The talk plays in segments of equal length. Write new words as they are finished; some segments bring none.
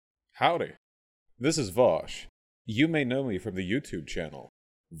Howdy. This is Vosh. You may know me from the YouTube channel,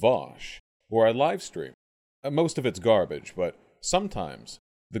 Vosh, where I live stream. Most of it's garbage, but sometimes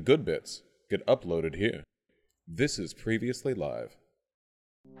the good bits get uploaded here. This is Previously Live.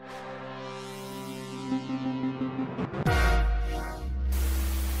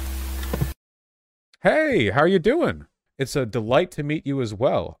 Hey, how are you doing? It's a delight to meet you as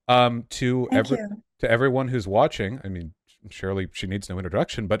well. Thank you. To everyone who's watching, I mean, surely she needs no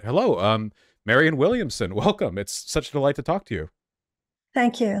introduction, but hello, Marion Williamson, welcome. It's such a delight to talk to you.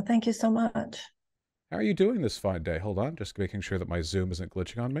 Thank you. Thank you so much. How are you doing this fine day? Hold on, just making sure that my Zoom isn't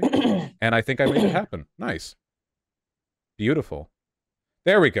glitching on me. And I think I made it happen. Nice. Beautiful.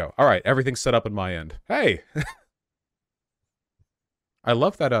 There we go. All right, everything's set up on my end. Hey! I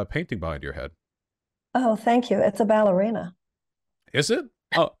love that painting behind your head. Oh, thank you. It's a ballerina. Is it?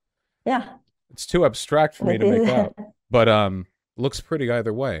 Oh, Yeah. it's too abstract for me to make out. But looks pretty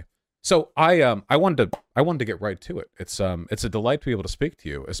either way. So I wanted to get right to it. It's a delight to be able to speak to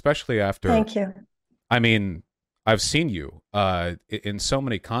you, especially after, Thank you. I mean, I've seen you in so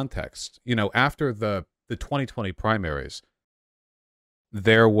many contexts. You know, after the 2020 primaries,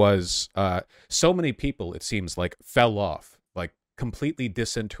 there was so many people, it seems like, fell off, like completely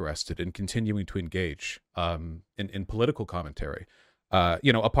disinterested in continuing to engage in political commentary.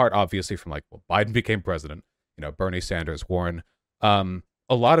 You know, apart obviously from like, well, Biden became president, you know, Bernie Sanders, Warren.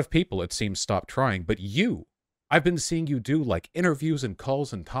 A lot of people, it seems, stopped trying, but I've been seeing you do like interviews and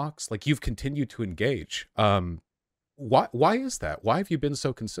calls and talks, like you've continued to engage. Why is that? Why have you been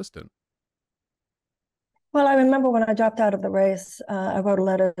so consistent? Well, I remember when I dropped out of the race, I wrote a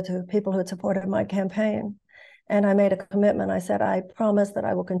letter to people who had supported my campaign. And I made a commitment. I said, I promise that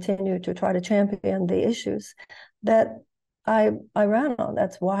I will continue to try to champion the issues that I ran on.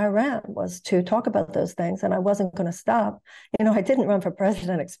 That's why I ran, was to talk about those things. And I wasn't going to stop. You know, I didn't run for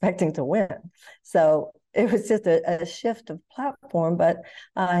president expecting to win. So it was just a shift of platform, but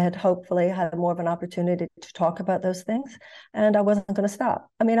I had hopefully had more of an opportunity to talk about those things. And I wasn't going to stop.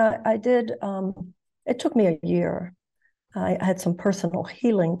 I mean, I did, it took me a year. I had some personal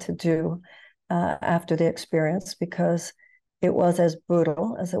healing to do after the experience because it was as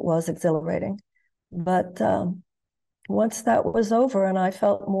brutal as it was exhilarating. But once that was over and I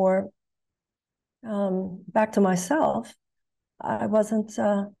felt more back to myself, I wasn't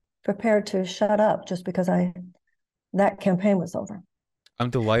prepared to shut up just because that campaign was over. I'm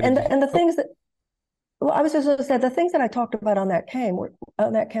delighted. And the things that, well, I was just going to say, the things that I talked about on that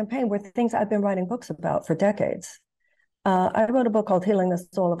campaign were things I've been writing books about for decades. I wrote a book called Healing the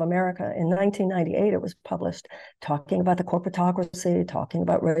Soul of America. In 1998, it was published, talking about the corporatocracy, talking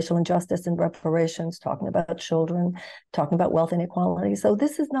about racial injustice and reparations, talking about children, talking about wealth inequality. So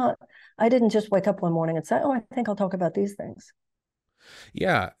this is not, I didn't just wake up one morning and say, oh, I think I'll talk about these things.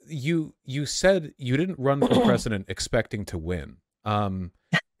 Yeah, you said you didn't run for president expecting to win. And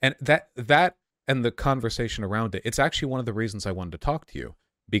that and the conversation around it, it's actually one of the reasons I wanted to talk to you,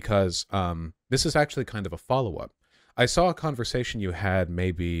 because this is actually kind of a follow-up. I saw a conversation you had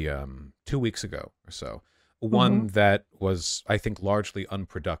maybe 2 weeks ago or so, one Mm-hmm. that was, I think, largely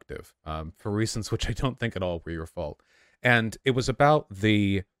unproductive for reasons which I don't think at all were your fault. And it was about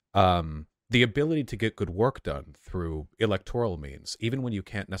the ability to get good work done through electoral means, even when you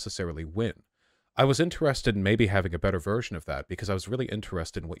can't necessarily win. I was interested in maybe having a better version of that because I was really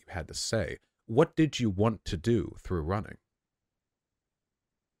interested in what you had to say. What did you want to do through running?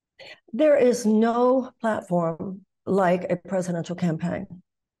 There is no platform like a presidential campaign.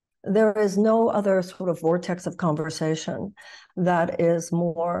 There is no other sort of vortex of conversation that is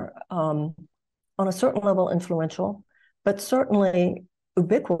more, on a certain level, influential, but certainly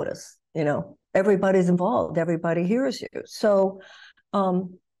ubiquitous. You know, everybody's involved, everybody hears you. So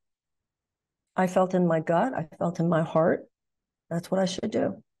I felt in my gut, I felt in my heart, that's what I should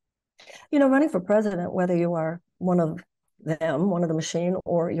do. You know, running for president, whether you are one of them, one of the machine,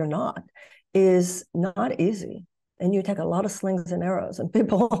 or you're not, is not easy. And you take a lot of slings and arrows, and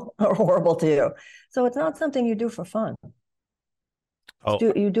people are horrible to you. So it's not something you do for fun. Oh,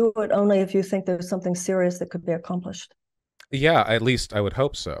 You do it only if you think there's something serious that could be accomplished. yeah, at least I would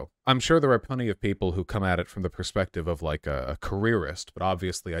hope so. I'm sure there are plenty of people who come at it from the perspective of like a careerist, but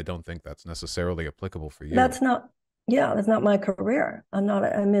obviously I don't think that's necessarily applicable for you. That's not, yeah, that's not my career. I'm not,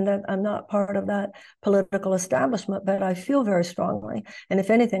 I mean, that I'm not part of that political establishment, but I feel very strongly. And if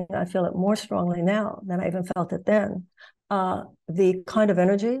anything, I feel it more strongly now than I even felt it then. The kind of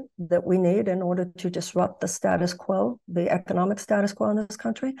energy that we need in order to disrupt the status quo, the economic status quo in this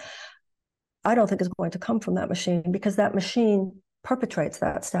country, I don't think is going to come from that machine, because that machine perpetrates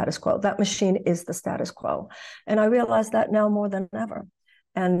that status quo. That machine is the status quo. And I realize that now more than ever.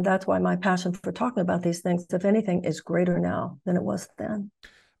 And that's why my passion for talking about these things, if anything, is greater now than it was then.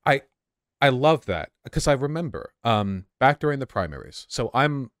 I I love that because I remember back during the primaries. So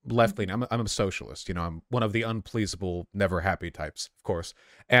I'm left leaning. I'm a socialist. You know, I'm one of the unpleasable, never happy types, of course.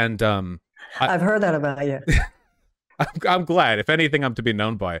 And I I've heard that about you. I'm glad. If anything, I'm to be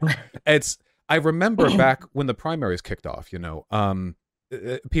known by. It's I remember back when the primaries kicked off.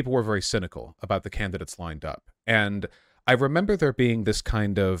 People were very cynical about the candidates lined up, and I remember there being this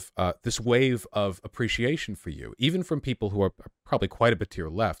kind of this wave of appreciation for you, even from people who are probably quite a bit to your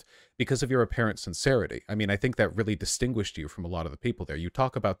left, because of your apparent sincerity. I mean, I think that really distinguished you from a lot of the people there. You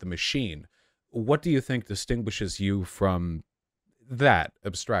talk about the machine. What do you think distinguishes you from that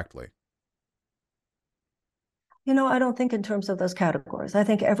abstractly? I don't think in terms of those categories. I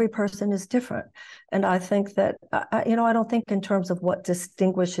think every person is different. And I think that, I don't think in terms of what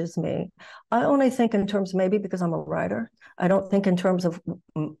distinguishes me. I only think in terms, maybe because I'm a writer. I don't think in terms of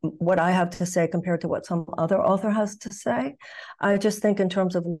what I have to say compared to what some other author has to say. I just think in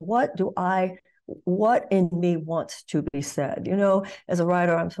terms of what in me wants to be said. As a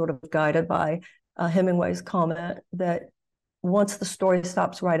writer, I'm sort of guided by Hemingway's comment that once the story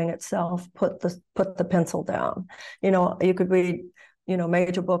stops writing itself, put the pencil down. You could read,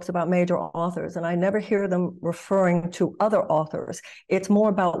 major books about major authors, and I never hear them referring to other authors. It's more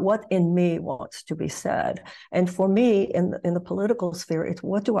about what in me wants to be said. And for me, in the political sphere, it's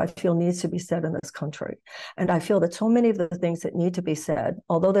what do I feel needs to be said in this country? And I feel that so many of the things that need to be said,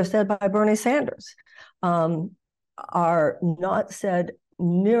 although they're said by Bernie Sanders, are not said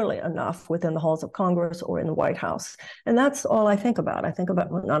nearly enough within the halls of Congress or in the White House. And that's all I think about.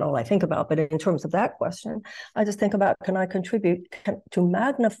 Well, not all I think about, but in terms of that question, I just think about, can I contribute to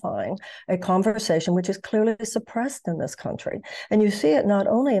magnifying a conversation which is clearly suppressed in this country? And you see it not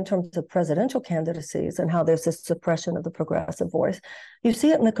only in terms of presidential candidacies and how there's this suppression of the progressive voice, you see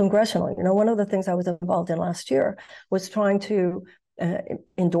it in the congressional. One of the things I was involved in last year was trying to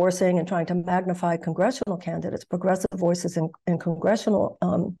endorsing and trying to magnify congressional candidates, progressive voices in congressional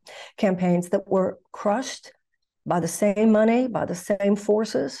campaigns that were crushed by the same money, by the same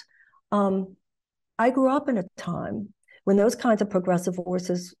forces. I grew up in a time when those kinds of progressive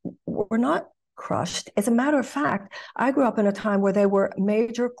voices were not crushed. As a matter of fact, I grew up in a time where they were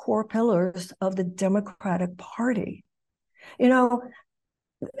major core pillars of the Democratic Party.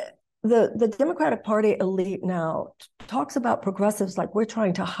 The Democratic Party elite now talks about progressives like we're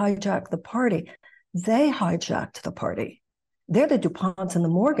trying to hijack the party. They hijacked the party. They're the DuPonts and the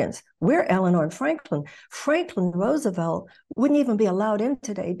Morgans. We're Eleanor and Franklin. Franklin Roosevelt wouldn't even be allowed in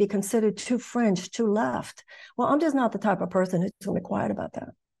today, be considered too fringe, too left. Well, I'm just not the type of person who's going to be quiet about that.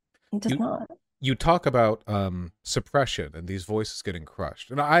 I'm just not. You talk about suppression and these voices getting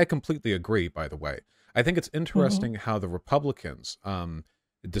crushed. And I completely agree, by the way. I think it's interesting how the Republicans,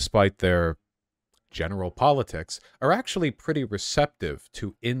 despite their general politics, are actually pretty receptive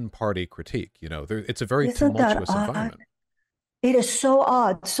to in-party critique. It's a very tumultuous environment. It is so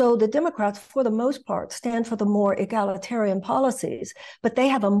odd. So the Democrats, for the most part, stand for the more egalitarian policies, but they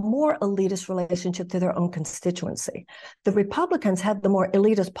have a more elitist relationship to their own constituency. The Republicans have the more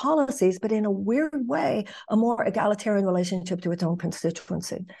elitist policies, but in a weird way, a more egalitarian relationship to its own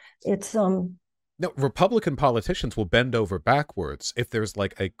constituency. It's No, Republican politicians will bend over backwards if there's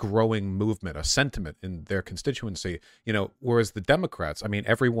like a growing movement, a sentiment in their constituency, whereas the Democrats, I mean,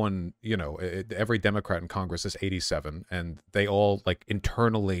 everyone, every Democrat in Congress is 87, and they all like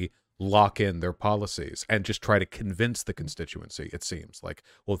internally lock in their policies and just try to convince the constituency, it seems like,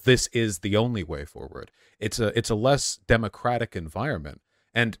 well, this is the only way forward. It's a less democratic environment.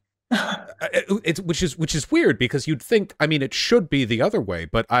 And which is weird because you'd think, I mean, it should be the other way,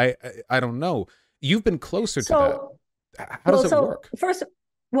 but I don't know. You've been closer to that. How does it work?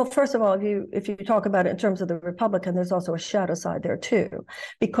 First of all, if you talk about it in terms of the Republican, there's also a shadow side there too,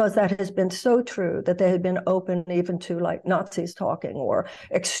 because that has been so true that they had been open even to like Nazis talking or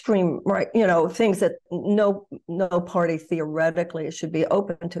extreme right, things that no party theoretically should be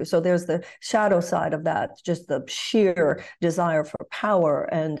open to. So there's the shadow side of that, just the sheer desire for power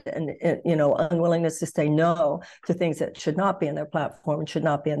and unwillingness to say no to things that should not be in their platform and should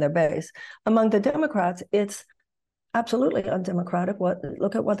not be in their base. Among the Democrats, it's absolutely undemocratic.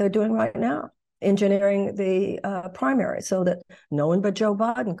 Look at what they're doing right now, engineering the primary so that no one but Joe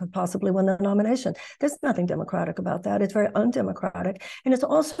Biden could possibly win the nomination. There's nothing democratic about that. It's very undemocratic, and it's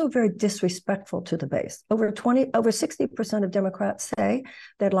also very disrespectful to the base. Over 60% of Democrats say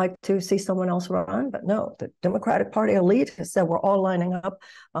they'd like to see someone else run, but no, the Democratic Party elite has said we're all lining up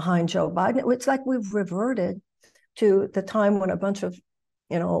behind Joe Biden. It's like we've reverted to the time when a bunch of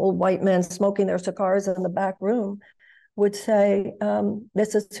old white men smoking their cigars in the back room would say,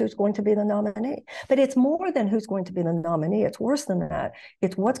 this is who's going to be the nominee. But it's more than who's going to be the nominee. It's worse than that.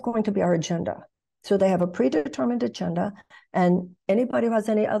 It's what's going to be our agenda. So they have a predetermined agenda, and anybody who has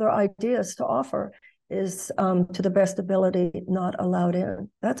any other ideas to offer is, to the best ability, not allowed in.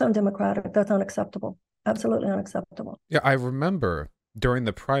 That's undemocratic. That's unacceptable. Absolutely unacceptable. Yeah, I remember during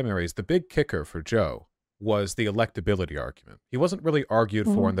the primaries, the big kicker for Joe was the electability argument. He wasn't really argued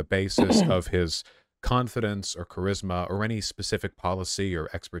for on the basis of his confidence or charisma or any specific policy or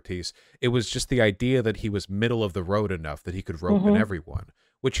expertise. It was just the idea that he was middle of the road enough that he could rope in everyone,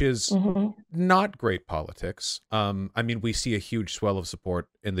 which is not great politics. I mean, we see a huge swell of support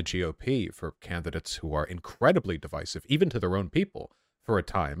in the GOP for candidates who are incredibly divisive, even to their own people, for a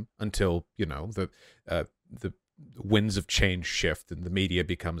time, until, you know, the winds of change shift and the media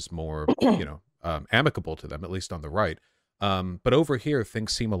becomes more, you know, amicable to them, at least on the right. But over here,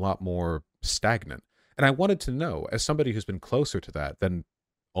 things seem a lot more stagnant. And I wanted to know, as somebody who's been closer to that than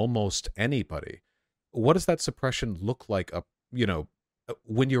almost anybody, what does that suppression look like up, you know,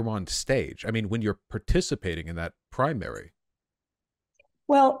 when you're on stage? I mean, when you're participating in that primary?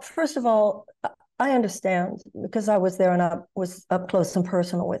 Well, first of all, I understand, because I was there and I was up close and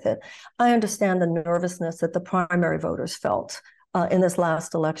personal with it. I understand the nervousness that the primary voters felt in this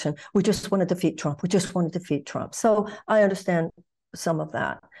last election. We just want to defeat Trump. We just want to defeat Trump. So I understand some of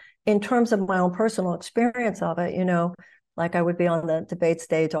that. In terms of my own personal experience of it, you know, like I would be on the debate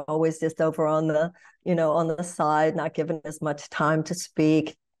stage, always just over on the, you know, on the side, not given as much time to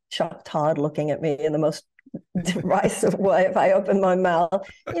speak. Chuck Todd looking at me in the most derisive way if I opened my mouth.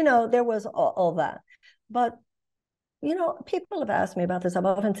 You know, there was all that. But, you know, people have asked me about this. I've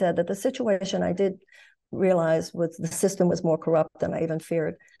often said that the situation, I did realize, was the system was more corrupt than I even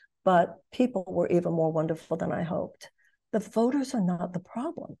feared, but people were even more wonderful than I hoped. The voters are not the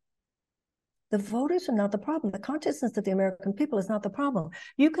problem. The voters are not the problem. The consciousness of the American people is not the problem.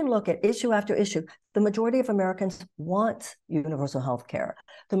 You can look at issue after issue. The majority of Americans want universal health care.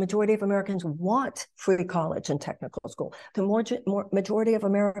 The majority of Americans want free college and technical school. The majority of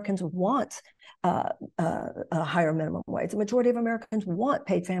Americans want a higher minimum wage. The majority of Americans want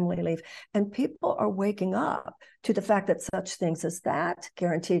paid family leave. And people are waking up to the fact that such things as that,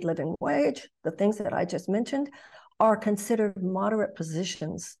 guaranteed living wage, the things that I just mentioned, are considered moderate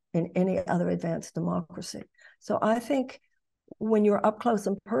positions in any other advanced democracy. So I think when you're up close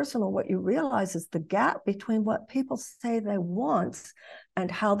and personal, what you realize is the gap between what people say they want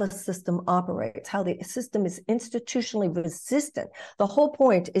and how the system operates, how the system is institutionally resistant. The whole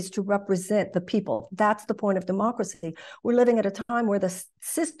point is to represent the people. That's the point of democracy. We're living at a time where the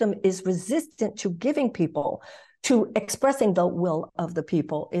system is resistant to giving people, to expressing the will of the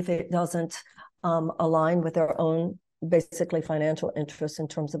people if it doesn't align with their own basically financial interests in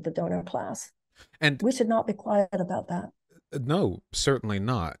terms of the donor class. And we should not be quiet about that. No, certainly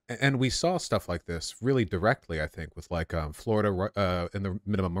not. And we saw stuff like this really directly, I think, with like Florida in the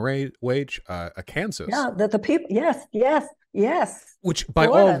minimum wage, Kansas. Yeah, the people, yes. Which by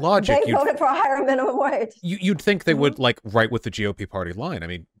Florida, all logic, they voted for a higher minimum wage. You'd think they would like right with the GOP party line. I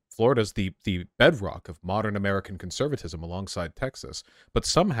mean, Florida's the bedrock of modern American conservatism alongside Texas. But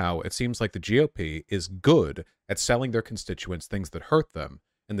somehow it seems like the GOP is good at selling their constituents things that hurt them,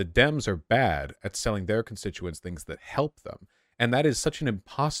 and the Dems are bad at selling their constituents things that help them. And that is such an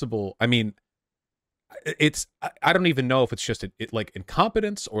impossible, I mean, it's, I don't even know if it's just like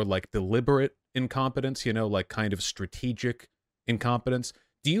incompetence or like deliberate incompetence, you know, like kind of strategic incompetence.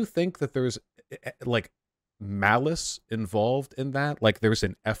 Do you think that there's like malice involved in that? Like there's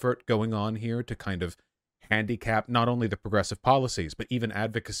an effort going on here to kind of handicap not only the progressive policies, but even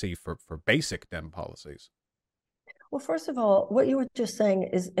advocacy for basic Dem policies? Well, first of all, what you were just saying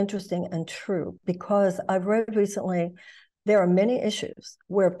is interesting and true, because I've read recently there are many issues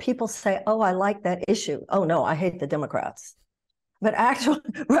where people say, oh, I like that issue. Oh, no, I hate the Democrats. But actually,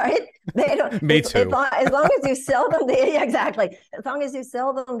 right? They don't. Me too. As long as you sell them exactly. As long as you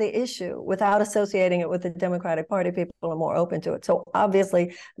sell them the issue without associating it with the Democratic Party, people are more open to it. So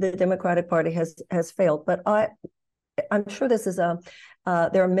obviously, the Democratic Party has failed. But I'm sure this is there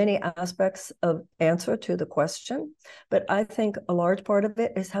are many aspects of answer to the question, but I think a large part of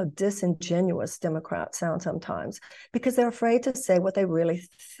it is how disingenuous Democrats sound sometimes, because they're afraid to say what they really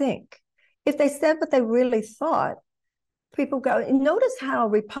think. If they said what they really thought, people go. Notice how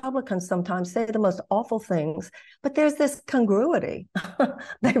Republicans sometimes say the most awful things, but there's this congruity.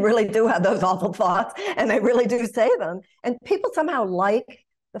 They really do have those awful thoughts, and they really do say them. And people somehow like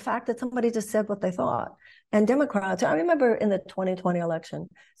the fact that somebody just said what they thought. And Democrats, I remember in the 2020 election,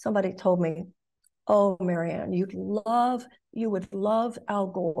 somebody told me, Oh, Marianne, you would love Al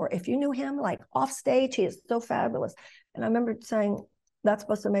Gore. If you knew him, like off stage, he is so fabulous. And I remember saying, that's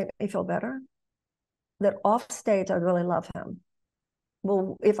supposed to make me feel better, that off stage, I'd really love him.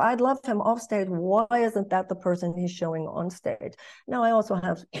 Well, if I'd love him off stage, why isn't that the person he's showing on stage? Now, I also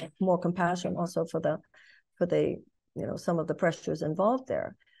have more compassion also for the, some of the pressures involved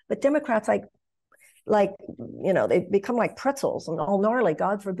there. But Democrats, they become like pretzels and all gnarly.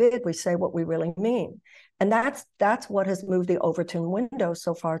 God forbid we say what we really mean. And that's what has moved the Overton window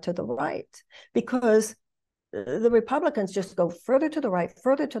so far to the right, because the Republicans just go further to the right,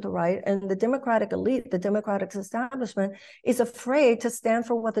 and the Democratic elite, the Democratic establishment, is afraid to stand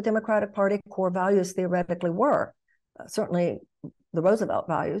for what the Democratic Party core values theoretically were. Certainly the Roosevelt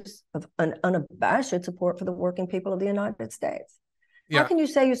values of an unabashed support for the working people of the United States. Yeah. How can you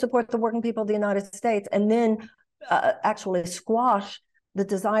say you support the working people of the United States and then actually squash the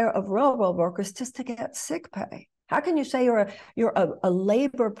desire of railroad workers just to get sick pay? How can you say you're a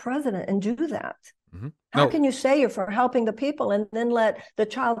labor president and do that? Mm-hmm. How can you say you're for helping the people and then let the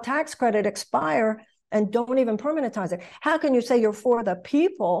child tax credit expire and don't even permanentize it? How can you say you're for the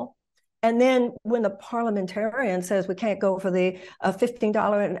people, and then when the parliamentarian says we can't go for the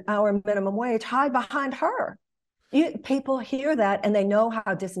 $15 an hour minimum wage, hide behind her? People hear that and they know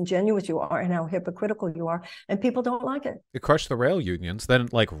how disingenuous you are and how hypocritical you are, and people don't like it. It crushed the rail unions. Then,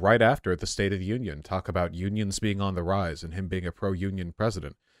 like right after the State of the Union, talk about unions being on the rise and him being a pro-union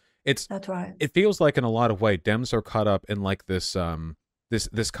president. That's right. It feels like in a lot of ways, Dems are caught up in like this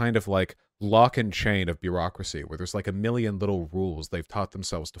this kind of like lock and chain of bureaucracy where there's like a million little rules they've taught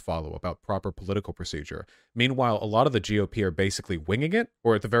themselves to follow about proper political procedure. Meanwhile, a lot of the GOP are basically winging it,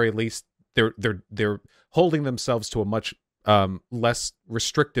 or at the very least, they're holding themselves to a much less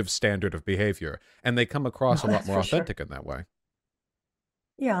restrictive standard of behavior, and they come across a lot more authentic in that way.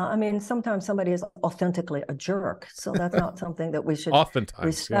 Yeah, I mean, sometimes somebody is authentically a jerk, so that's not something that we should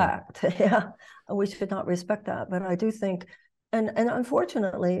respect. Yeah, we should not respect that. But I do think, and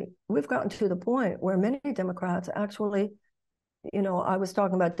unfortunately, we've gotten to the point where many Democrats actually, I was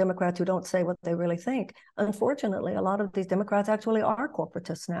talking about Democrats who don't say what they really think. Unfortunately, a lot of these Democrats actually are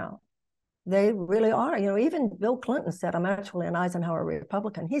corporatists now. They really are. Even Bill Clinton said, I'm actually an Eisenhower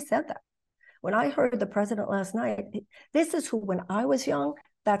Republican. He said that. When I heard the president last night, this is who, when I was young,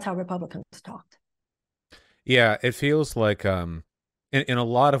 that's how Republicans talked. Yeah, it feels like in a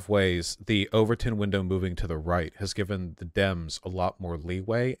lot of ways, the Overton window moving to the right has given the Dems a lot more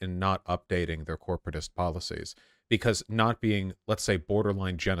leeway in not updating their corporatist policies, because not being, let's say,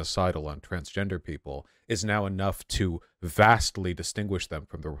 borderline genocidal on transgender people is now enough to vastly distinguish them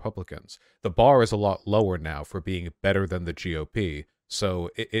from the Republicans. The bar is a lot lower now for being better than the GOP, so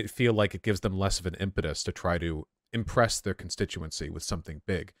it feels like it gives them less of an impetus to try to impress their constituency with something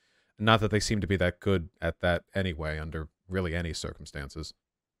big. Not that they seem to be that good at that anyway, under really any circumstances.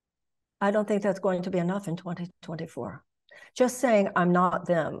 I don't think that's going to be enough in 2024. Just saying, I'm not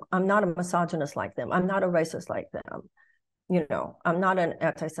them. I'm not a misogynist like them. I'm not a racist like them. I'm not an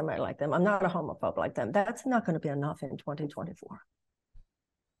anti-Semite like them. I'm not a homophobe like them. That's not going to be enough in 2024.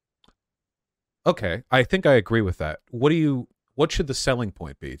 Okay, I think I agree with that. What should the selling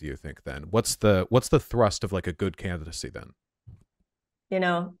point be, do you think, then? What's the thrust of like a good candidacy then? In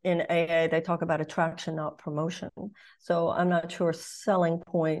AA, they talk about attraction, not promotion. So I'm not sure selling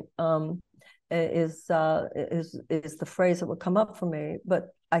point is the phrase that would come up for me,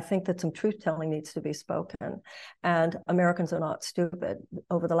 but I think that some truth telling needs to be spoken. And Americans are not stupid.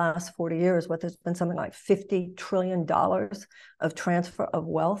 Over the last 40 years, there's been something like $50 trillion of transfer of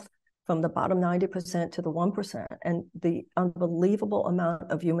wealth from the bottom 90% to the 1%, and the unbelievable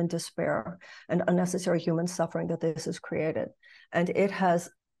amount of human despair and unnecessary human suffering that this has created. And it has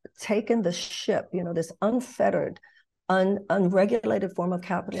taken the ship, this unfettered, unregulated form of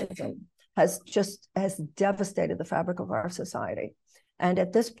capitalism has devastated the fabric of our society. And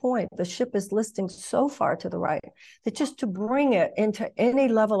at this point, the ship is listing so far to the right that just to bring it into any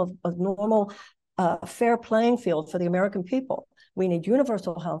level of normal, fair playing field for the American people, we need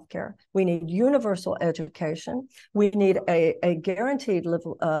universal health care. We need universal education. We need a guaranteed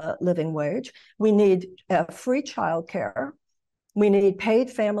living wage. We need free child care. We need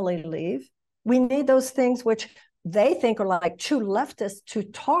paid family leave. We need those things which they think are like too leftist to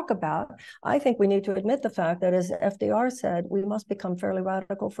talk about. I think we need to admit the fact that, as FDR said, we must become fairly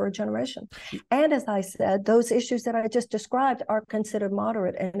radical for a generation. And as I said, those issues that I just described are considered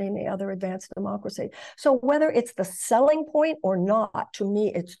moderate in any other advanced democracy. So whether it's the selling point or not, to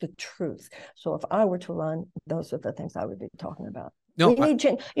me, it's the truth. So if I were to run, those are the things I would be talking about. No,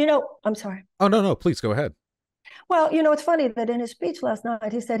 I'm sorry. Oh, no, please go ahead. Well, it's funny that in his speech last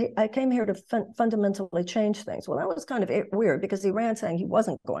night, he said, I came here to fundamentally change things. Well, that was kind of weird because he ran saying he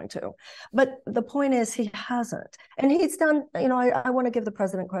wasn't going to. But the point is, he hasn't. And he's done, I want to give the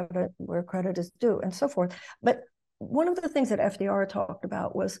president credit where credit is due and so forth. But one of the things that FDR talked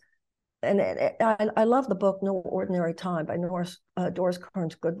about was, and I love the book No Ordinary Time by Doris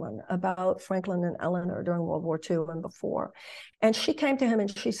Kearns Goodwin about Franklin and Eleanor during World War II and before. And she came to him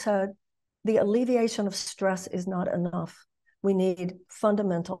and she said, the alleviation of stress is not enough. We need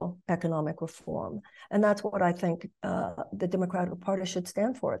fundamental economic reform. And that's what I think the Democratic Party should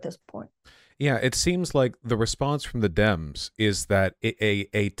stand for at this point. Yeah, it seems like the response from the Dems is that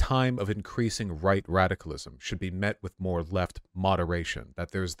a time of increasing right radicalism should be met with more left moderation, that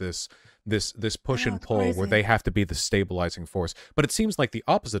there's this push and pull crazy. where they have to be the stabilizing force. But it seems like the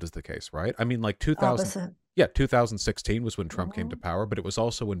opposite is the case, right? I mean, like 2016 was when Trump came to power, but it was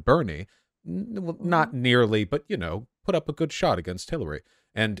also when Bernie, not nearly, but, put up a good shot against Hillary.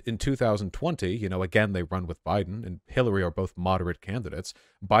 And in 2020, again, they run with Biden, and Hillary are both moderate candidates.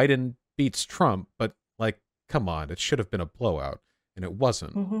 Biden beats Trump, but, like, come on, it should have been a blowout, and it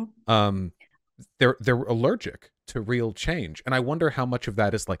wasn't. They're allergic to real change, and I wonder how much of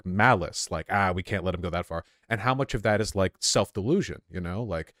that is like malice, like, we can't let him go that far, and how much of that is like self-delusion,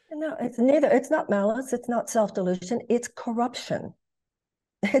 like. No, it's neither. It's not malice, it's not self-delusion, it's corruption.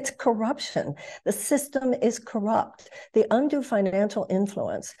 It's corruption. The system is corrupt. The undue financial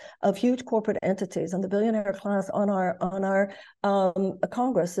influence of huge corporate entities and the billionaire class on our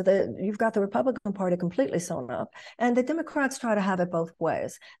Congress. So that you've got the Republican Party completely sewn up, and the Democrats try to have it both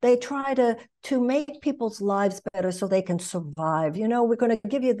ways. They try to make people's lives better so they can survive. We're going to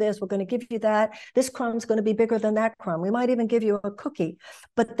give you this, we're going to give you that. This crumb's going to be bigger than that crumb. We might even give you a cookie,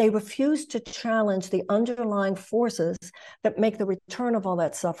 but they refuse to challenge the underlying forces that make the return of all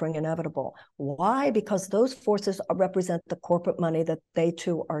that suffering inevitable. Why? Because those forces represent the corporate money that they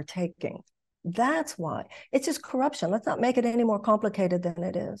too are taking. That's why. It's just corruption. Let's not make it any more complicated than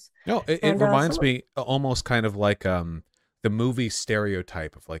it is. No, it reminds me almost kind of like the movie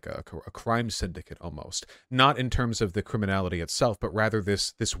stereotype of like a crime syndicate, almost, not in terms of the criminality itself, but rather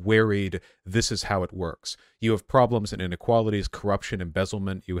this worried, this is how it works. You have problems and inequalities, corruption,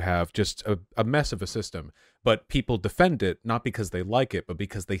 embezzlement. You have just a mess of a system, but people defend it not because they like it, but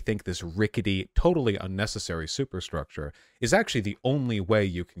because they think this rickety, totally unnecessary superstructure is actually the only way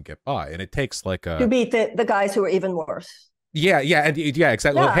you can get by. And it takes like to beat the guys who are even worse. Yeah, exactly.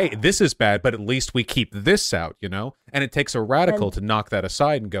 Yeah. Well, hey, this is bad, but at least we keep this out, And it takes a radical to knock that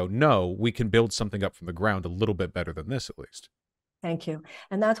aside and go, no, we can build something up from the ground a little bit better than this, at least. Thank you.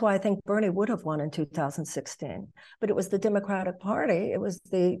 And that's why I think Bernie would have won in 2016. But it was the Democratic Party, it was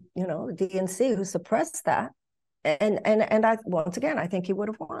the DNC who suppressed that. And once again, I think he would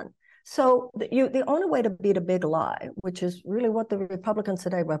have won. So the only way to beat a big lie, which is really what the Republicans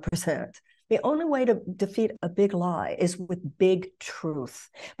today represent, the only way to defeat a big lie is with big truth.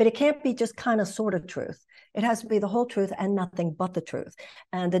 But it can't be just kind of sort of truth. It has to be the whole truth and nothing but the truth.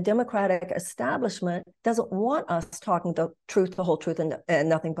 And the Democratic establishment doesn't want us talking the truth, the whole truth, and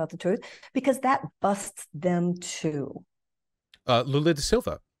nothing but the truth, because that busts them too. Lula da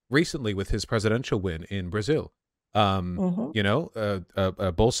Silva, recently with his presidential win in Brazil,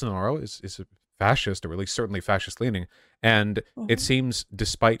 Bolsonaro is a fascist, or at least certainly fascist leaning, and it seems,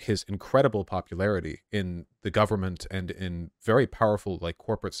 despite his incredible popularity in the government and in very powerful like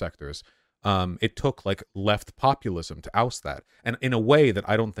corporate sectors, it took like left populism to oust that, and in a way that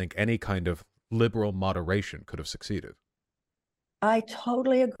I don't think any kind of liberal moderation could have succeeded. I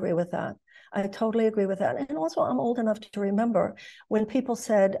totally agree with that. And also, I'm old enough to remember when people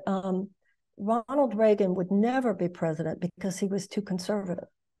said Ronald Reagan would never be president because he was too conservative.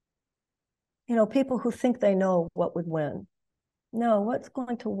 People who think they know what would win. No, what's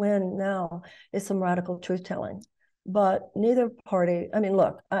going to win now is some radical truth-telling. But neither party,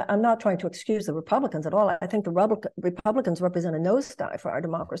 look, I'm not trying to excuse the Republicans at all. I think the Republicans represent a nosedive for our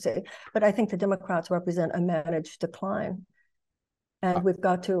democracy, but I think the Democrats represent a managed decline. And we've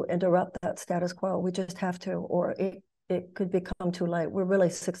got to interrupt that status quo. We just have to, or it could become too late. We're really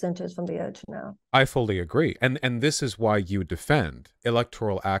 6 inches from the edge now. I fully agree. And this is why you defend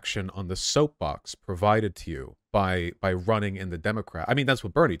electoral action on the soapbox provided to you by running in the Democrat. I mean, that's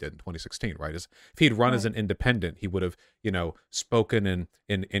what Bernie did in 2016, right? If he'd run as an independent, he would have, spoken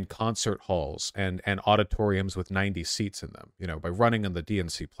in concert halls and auditoriums with 90 seats in them. By running on the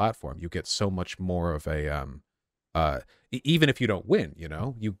DNC platform, you get so much more of a even if you don't win,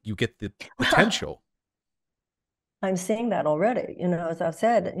 you get the potential. I'm seeing that already. As I've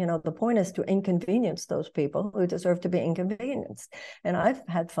said, the point is to inconvenience those people who deserve to be inconvenienced. And I've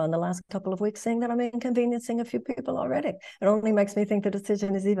had fun the last couple of weeks saying that I'm inconveniencing a few people already. It only makes me think the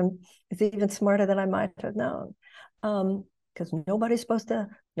decision is even smarter than I might have known. Because nobody's supposed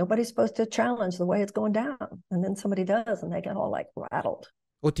to challenge the way it's going down. And then somebody does, and they get all like rattled.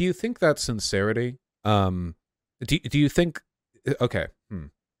 Well, do you think that's sincerity? Do you think, okay.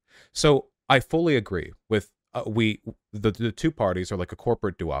 So I fully agree with the two parties are like a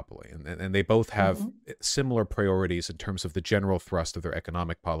corporate duopoly, and they both have similar priorities in terms of the general thrust of their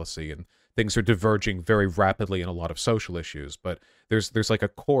economic policy, and things are diverging very rapidly in a lot of social issues, but there's like a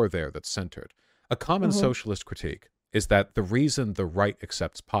core there that's centered. A common socialist critique is that the reason the right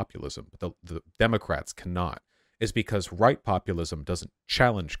accepts populism, but the Democrats cannot, is because right populism doesn't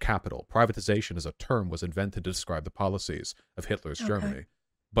challenge capital. Privatization as a term was invented to describe the policies of Hitler's Germany.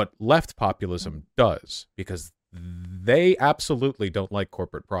 But left populism does, because they absolutely don't like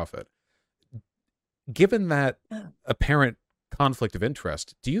corporate profit. Given that apparent conflict of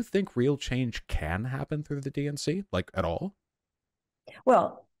interest, do you think real change can happen through the DNC, like at all?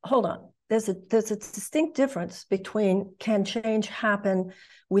 Well, hold on. There's a distinct difference between can change happen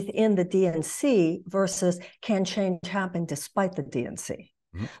within the DNC versus can change happen despite the DNC.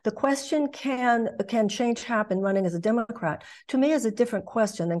 The question, can change happen running as a Democrat, to me is a different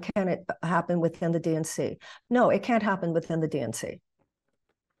question than can it happen within the DNC. No, it can't happen within the DNC.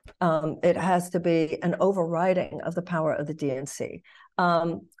 It has to be an overriding of the power of the DNC.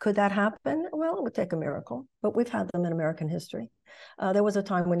 Could that happen? Well, it would take a miracle, but we've had them in American history. There was a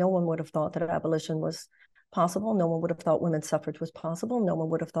time when no one would have thought that abolition was possible. No one would have thought women's suffrage was possible. No one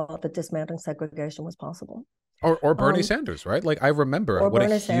would have thought that dismantling segregation was possible. Or Bernie Sanders, right? Like, I remember what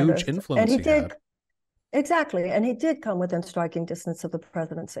a huge influence he had. Exactly. And he did come within striking distance of the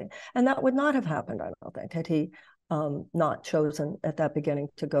presidency. And that would not have happened, I don't think, had he not chosen at that beginning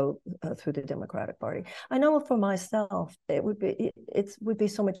to go through the Democratic Party. I know for myself, it would be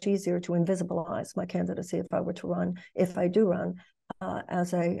so much easier to invisibilize my candidacy if I do run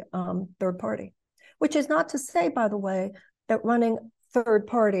as a third party, which is not to say, by the way, that running third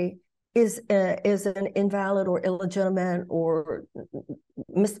party is an invalid or illegitimate or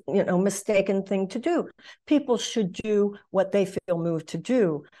mistaken thing to do. People should do what they feel moved to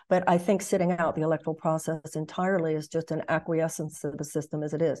do, but I think sitting out the electoral process entirely is just an acquiescence to the system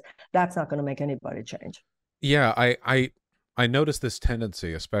as it is. That's not going to make anybody change. Yeah, I noticed this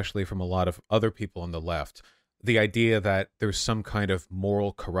tendency, especially from a lot of other people on the left, the idea that there's some kind of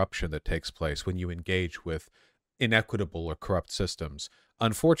moral corruption that takes place when you engage with inequitable or corrupt systems.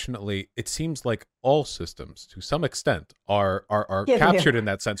 Unfortunately, it seems like all systems, to some extent, are captured in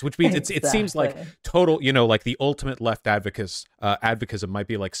that sense, which means it seems like total, like the ultimate left advocacy might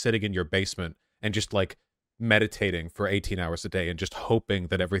be like sitting in your basement and just like meditating for 18 hours a day and just hoping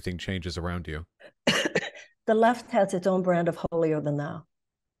that everything changes around you. The left has its own brand of holier than thou.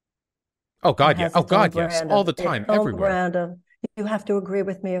 Oh God, yeah. Oh God, yes. All the time, everywhere. You have to agree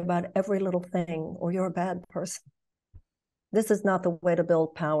with me about every little thing, or you're a bad person. This is not the way to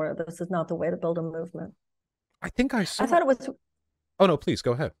build power. This is not the way to build a movement. I think I saw. I thought it was. Oh no, please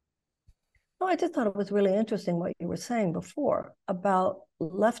go ahead. No, I just thought it was really interesting what you were saying before about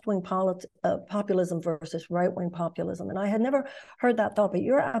left-wing populism versus right-wing populism, and I had never heard that thought. But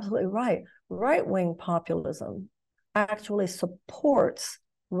you're absolutely right. Right-wing populism actually supports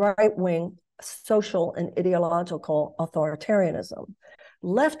right-wing social and ideological authoritarianism.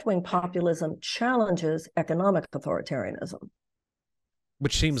 Left-wing populism challenges economic authoritarianism.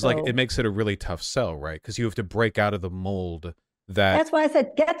 Which seems like it makes it a really tough sell, right? Because you have to break out of the mold that's why I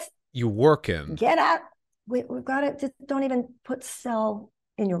said you work in. Get out. We've got to just don't even put sell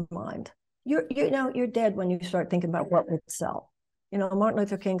in your mind. You're dead when you start thinking about what would sell. Martin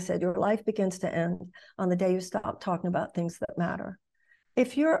Luther King said, your life begins to end on the day you stop talking about things that matter.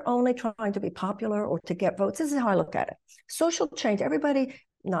 If you're only trying to be popular or to get votes, this is how I look at it. Social change,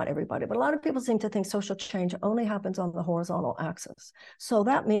 not everybody, but a lot of people seem to think social change only happens on the horizontal axis. So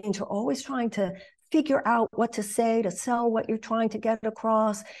that means you're always trying to figure out what to say, to sell what you're trying to get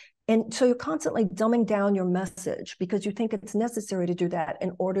across. And so you're constantly dumbing down your message because you think it's necessary to do that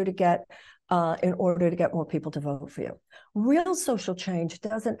in order to get more people to vote for you. Real social change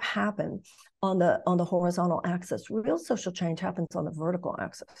doesn't happen on the horizontal axis. Real social change happens on the vertical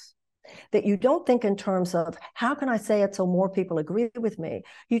axis. That you don't think in terms of how can I say it so more people agree with me.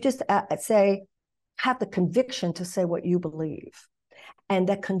 You just have the conviction to say what you believe. And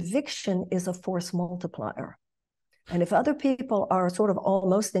that conviction is a force multiplier. And if other people are sort of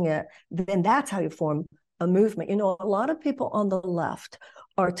almosting it, then that's how you form a movement. You know, a lot of people on the left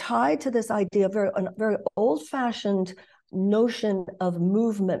are tied to this idea of a very old-fashioned notion of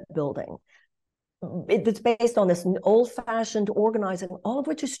movement building. It's based on this old-fashioned organizing, all of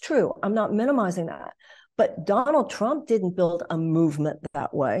which is true. I'm not minimizing that. But Donald Trump didn't build a movement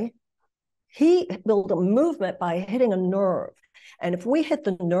that way. He built a movement by hitting a nerve. And if we hit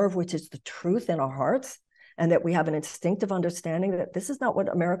the nerve, which is the truth in our hearts, and that we have an instinctive understanding that this is not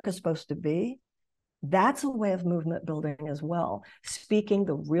what America is supposed to be, that's a way of movement building as well, speaking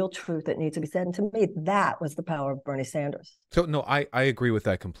the real truth that needs to be said. And to me, that was the power of Bernie Sanders. So no, I agree with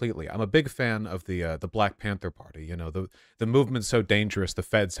that completely. I'm a big fan of the Black Panther Party. You know, the movement's so dangerous, the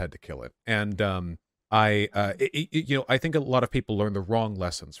feds had to kill it. And you know, I think a lot of people learned the wrong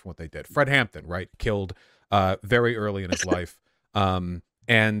lessons from what they did. Fred Hampton, right, killed very early in his life,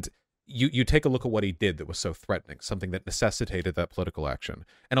 and you take a look at what he did that was so threatening, something that necessitated that political action.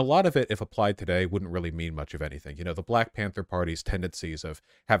 And a lot of it, if applied today, wouldn't really mean much of anything. You know, the Black Panther Party's tendencies of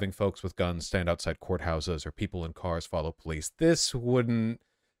having folks with guns stand outside courthouses or people in cars follow police, this wouldn't,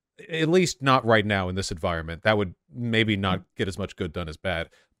 at least not right now in this environment, that would maybe not get as much good done as bad.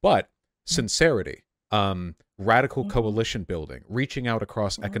 But sincerity, radical coalition building, reaching out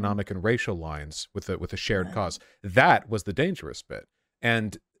across economic and racial lines with a shared cause, that was the dangerous bit.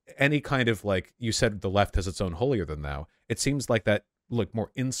 And any kind of, like you said, the left has its own holier than thou. It seems like that, like, more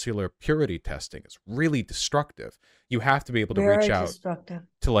insular purity testing is really destructive. You have to be able to reach out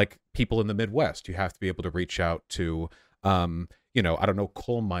to, like, people in the Midwest. You have to be able to reach out to, you know, I don't know,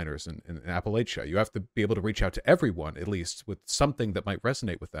 coal miners in Appalachia. You have to be able to reach out to everyone, at least with something that might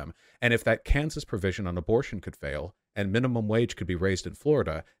resonate with them. And if that Kansas provision on abortion could fail and minimum wage could be raised in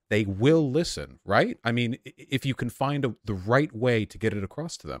Florida, they will listen, right? I mean, if you can find the right way to get it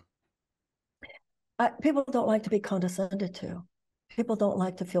across to them. People don't like to be condescended to. People don't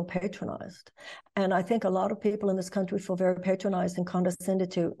like to feel patronized. And I think a lot of people in this country feel very patronized and condescended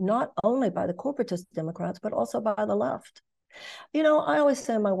to, not only by the corporatist Democrats, but also by the left. You know, I always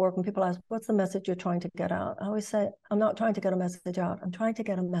say in my work, when people ask, what's the message you're trying to get out? I always say, I'm not trying to get a message out. I'm trying to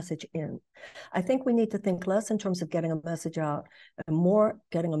get a message in. I think we need to think less in terms of getting a message out and more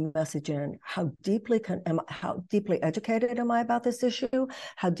getting a message in. How deeply educated am I about this issue?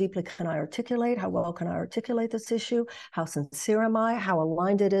 How deeply can I articulate? How well can I articulate this issue? How sincere am I? How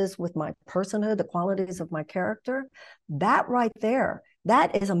aligned it is with my personhood, the qualities of my character? That right there,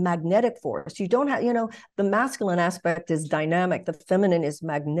 that is a magnetic force. You don't have, you know, the masculine aspect is dynamic. The feminine is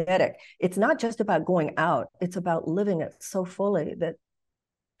magnetic. It's not just about going out. It's about living it so fully that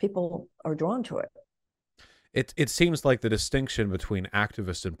people are drawn to it. It seems like the distinction between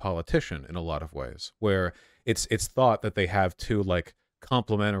activist and politician in a lot of ways, where it's thought that they have two, like,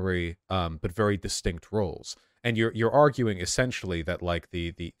 complementary but very distinct roles. And you're arguing essentially that, like,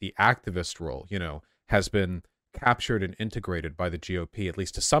 the activist role, you know, has been captured and integrated by the GOP, at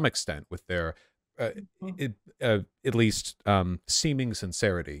least to some extent, with their at least seeming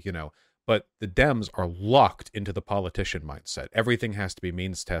sincerity, you know. But the Dems are locked into the politician mindset. Everything has to be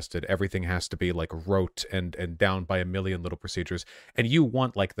means tested. Everything has to be, like, rote and down by a million little procedures. And you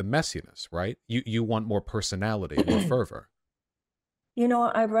want, like, the messiness, right? You want more personality, more fervor. You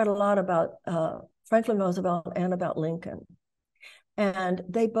know, I've read a lot about Franklin Roosevelt and about Lincoln. And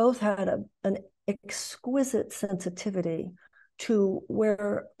they both had an exquisite sensitivity to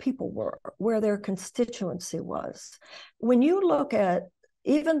where people were, where their constituency was. When you look at,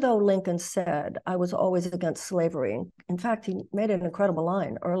 even though Lincoln said, I was always against slavery, in fact, he made an incredible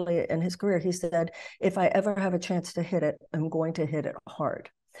line early in his career. He said, if I ever have a chance to hit it, I'm going to hit it hard.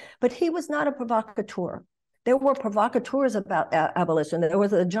 But he was not a provocateur. There were provocateurs about abolition. There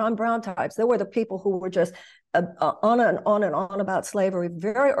was the John Brown types. There were the people who were just on and on and on about slavery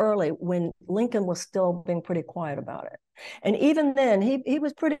very early, when Lincoln was still being pretty quiet about it. And even then, he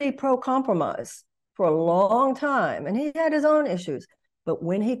was pretty pro-compromise for a long time, and he had his own issues. But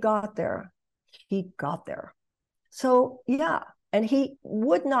when he got there, he got there. So, yeah, and he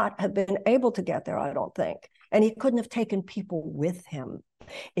would not have been able to get there, I don't think. And he couldn't have taken people with him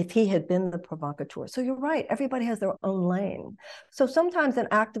if he had been the provocateur. So you're right, everybody has their own lane. So sometimes an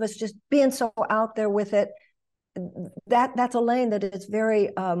activist just being so out there with it, that's a lane that is very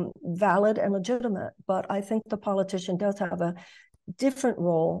valid and legitimate. But I think the politician does have a different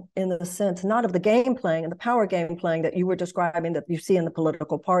role, in the sense, not of the game playing and the power game playing that you were describing, that you see in the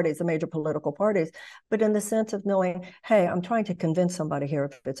political parties, the major political parties, but in the sense of knowing, hey, I'm trying to convince somebody here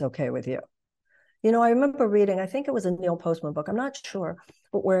if it's okay with you. You know, I remember reading, I think it was a Neil Postman book, I'm not sure,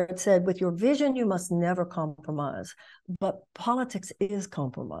 but where it said, with your vision, you must never compromise. But politics is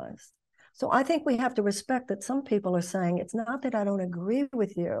compromise. So I think we have to respect that some people are saying, it's not that I don't agree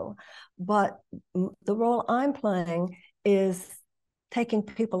with you, but the role I'm playing is taking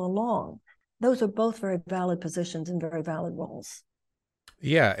people along. Those are both very valid positions and very valid roles.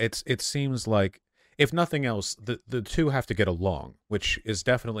 Yeah, it seems like if nothing else, the two have to get along, which is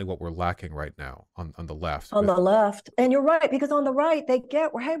definitely what we're lacking right now on the left. On the left, and you're right, because on the right, they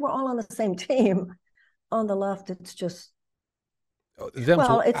get, hey, we're all on the same team. On the left, it's just, them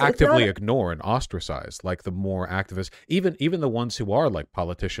well, to it's actively not, ignore and ostracize, like the more activists, even the ones who are like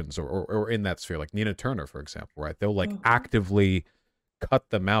politicians or in that sphere, like Nina Turner, for example, right? They'll like actively cut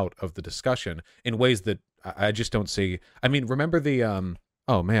them out of the discussion in ways that I just don't see. I mean, remember the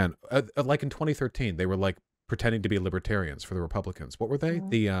oh man, like in 2013, they were like pretending to be libertarians for the Republicans. What were they?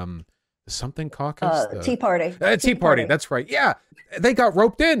 The something caucus, Tea Party. Tea Party. That's right. Yeah, they got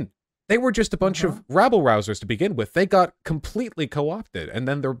roped in. They were just a bunch of rabble rousers to begin with. They got completely co-opted, and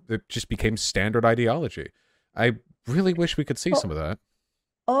then it just became standard ideology. I really wish we could see some of that.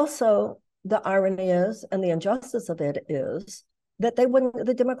 Also, the irony is, and the injustice of it is, that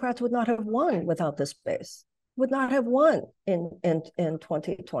the Democrats would not have won without this base, would not have won in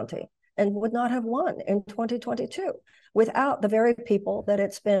 2020, and would not have won in 2022 without the very people that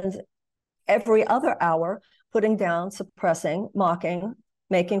it spends every other hour putting down, suppressing, mocking,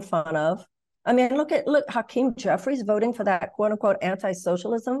 making fun of. I mean, look Hakeem Jeffries voting for that quote unquote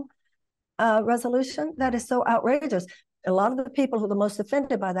anti-socialism resolution. That is so outrageous. A lot of the people who are the most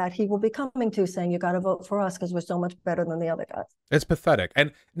offended by that, he will be coming to saying, you got to vote for us because we're so much better than the other guys. It's pathetic.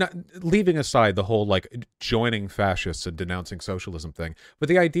 And not leaving aside the whole like joining fascists and denouncing socialism thing, but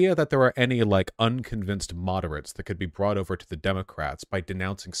the idea that there are any like unconvinced moderates that could be brought over to the Democrats by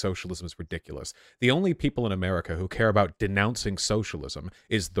denouncing socialism is ridiculous. The only people in America who care about denouncing socialism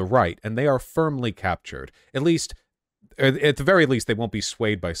is the right, and they are firmly captured. At least, at the very least, they won't be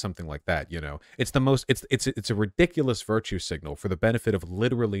swayed by something like that. You know, it's a ridiculous virtue signal for the benefit of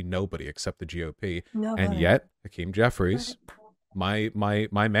literally nobody except the GOP. And yet, Hakeem Jeffries, my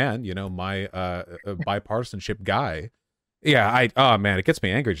man, you know, my bipartisanship guy. Yeah, oh man, it gets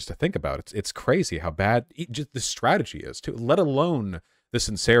me angry just to think about it. It's crazy how bad just the strategy is, too, let alone the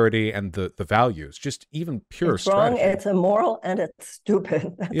sincerity and the values, just even pure it's strategy. Wrong, it's immoral, and it's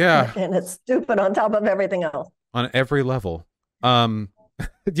stupid. Yeah. And it's stupid on top of everything else. On every level.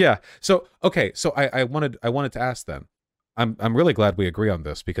 Yeah. So okay, so I wanted to ask then. I'm really glad we agree on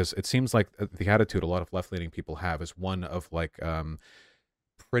this, because it seems like the attitude a lot of left-leaning people have is one of like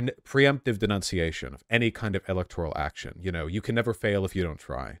preemptive denunciation of any kind of electoral action. You know, you can never fail if you don't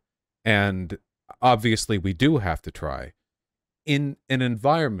try. And obviously we do have to try. In an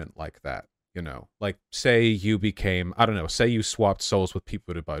environment like that, you know, like say you became, I don't know, say you swapped souls with Pete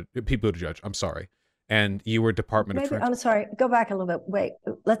Buttigieg, I'm sorry, and you were Department of Transportation. I'm sorry, go back a little bit. Wait,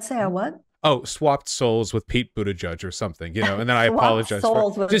 let's say I what? Oh, swapped souls with Pete Buttigieg or something, you know, and then I apologize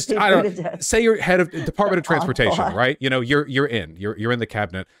for just Pete Buttigieg. Say you're head of Department of Transportation, right? You know, you're in the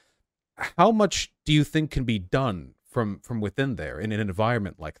cabinet. How much do you think can be done from within there in an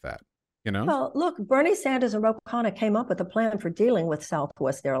environment like that? You know? Well, look, Bernie Sanders and Ro Khanna came up with a plan for dealing with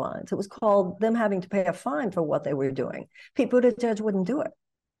Southwest Airlines. It was called them having to pay a fine for what they were doing. Pete Buttigieg wouldn't do it.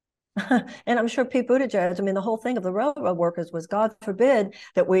 And I'm sure Pete Buttigieg, I mean, the whole thing of the railroad workers was, God forbid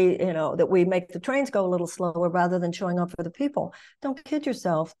that we make the trains go a little slower rather than showing up for the people. Don't kid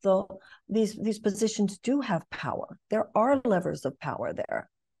yourself, though. These positions do have power. There are levers of power there.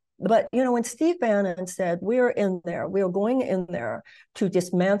 But, you know, when Steve Bannon said, we are going in there to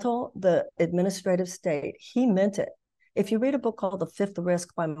dismantle the administrative state, he meant it. If you read a book called The Fifth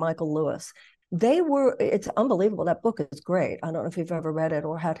Risk by Michael Lewis, it's unbelievable. That book is great. I don't know if you've ever read it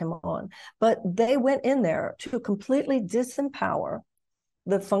or had him on, but they went in there to completely disempower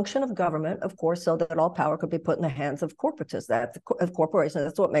the function of government, of course, so that all power could be put in the hands of corporatists, of corporations.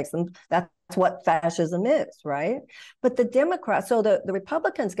 That's what makes them, that's what fascism is, right? But the Democrats, so the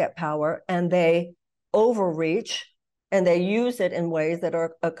Republicans get power and they overreach and they use it in ways that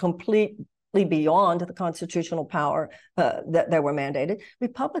are completely beyond the constitutional power that they were mandated.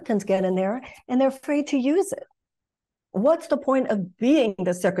 Republicans get in there and they're afraid to use it. What's the point of being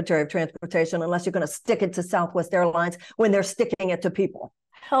the Secretary of Transportation unless you're going to stick it to Southwest Airlines when they're sticking it to people?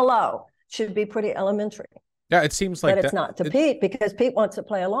 Hello, should be pretty elementary. Yeah, it seems like but it's not to Pete, because Pete wants to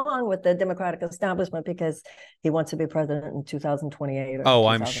play along with the Democratic establishment because he wants to be president in 2028.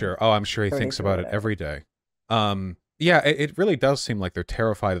 I'm sure. Oh, I'm sure he thinks about it every day. Yeah, it really does seem like they're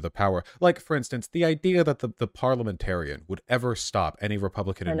terrified of the power. Like, for instance, the idea that the parliamentarian would ever stop any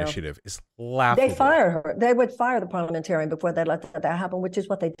Republican initiative is laughable. They fire her. They would fire the parliamentarian before they let that happen, which is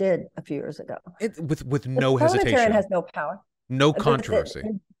what they did a few years ago. With no hesitation. The parliamentarian has no power. No controversy.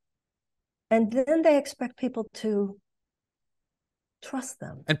 And then they expect people to trust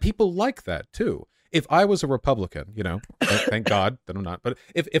them. And people like that too. If I was a Republican, thank God that I'm not, but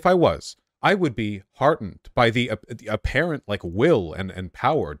if I was, I would be heartened by the apparent like will and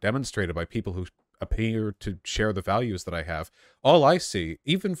power demonstrated by people who appear to share the values that I have. All I see,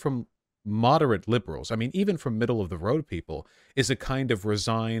 even from moderate liberals, I mean, even from middle of the road people, is a kind of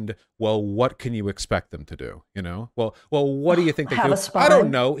resigned, well, what can you expect them to do? Well, what do you think they Have do? a I don't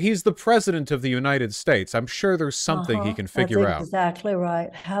spine. know. He's the president of the United States. I'm sure there's something he can That's figure out. exactly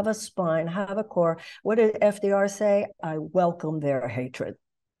right. Have a spine, have a core. What did FDR say? I welcome their hatred.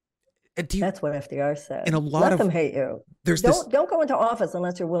 That's what FDR In said. a lot Let of them hate you. there's this Don't go into office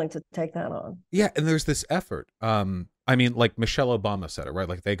unless you're willing to take that on. Yeah, and there's this effort. I mean, like Michelle Obama said it, right?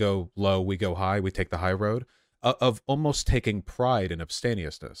 Like they go low, we go high, we take the high road, of almost taking pride in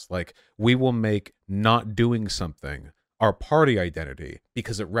abstemiousness. Like we will make not doing something our party identity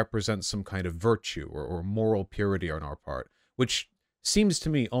because it represents some kind of virtue or moral purity on our part, which seems to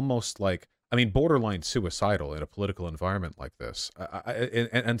me almost like, I mean, borderline suicidal in a political environment like this.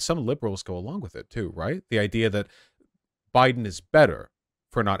 And some liberals go along with it too, right? The idea that Biden is better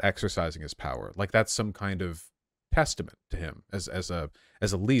for not exercising his power. Like that's some kind of testament to him as a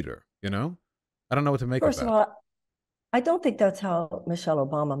leader, I don't know what to make of First of that. all, I don't think that's how Michelle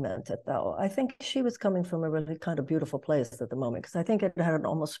Obama meant it, though. I think she was coming from a really kind of beautiful place at the moment, because I think it had an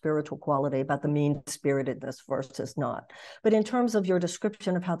almost spiritual quality about the mean-spiritedness versus not. But in terms of your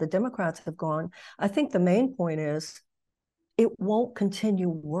description of how the Democrats have gone, I think the main point is it won't continue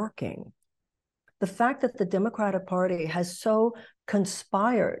working. The fact that the Democratic Party has so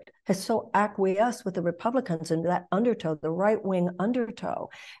conspired, has so acquiesced with the Republicans in that undertow, the right-wing undertow,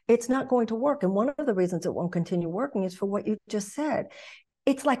 it's not going to work. And one of the reasons it won't continue working is for what you just said.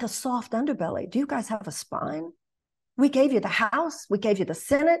 It's like a soft underbelly. Do you guys have a spine? We gave you the House, we gave you the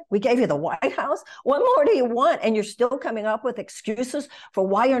Senate, we gave you the White House. What more do you want? And you're still coming up with excuses for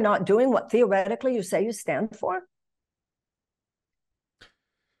why you're not doing what theoretically you say you stand for?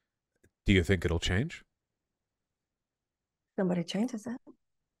 Do you think it'll change? Somebody changes it.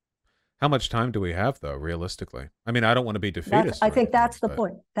 How much time do we have, though, realistically? I mean, I don't want to be defeatist I or think anything, that's the but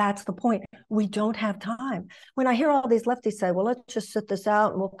point. That's the point. We don't have time. When I hear all these lefties say, well, let's just sit this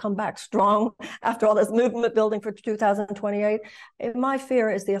out and we'll come back strong after all this movement building for 2028, my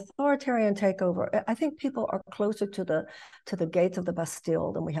fear is the authoritarian takeover. I think people are closer to the gates of the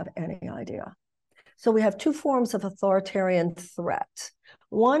Bastille than we have any idea. So we have two forms of authoritarian threat.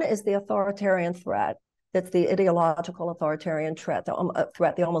 One is the authoritarian threat. That's the ideological authoritarian threat, the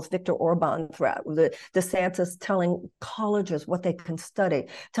almost Viktor Orban threat, the DeSantis telling colleges what they can study,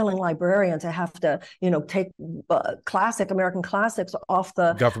 telling librarians they have to, take classic American classics off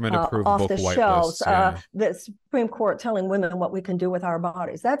the government-approved off book the whitelists, shelves. yeah. The Supreme Court telling women what we can do with our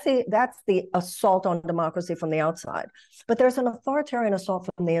bodies. That's the assault on democracy from the outside. But there's an authoritarian assault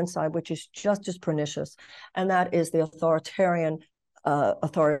from the inside, which is just as pernicious, and that is the authoritarianism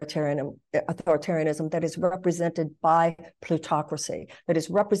that is represented by plutocracy, that is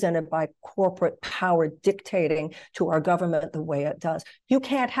represented by corporate power dictating to our government the way it does. You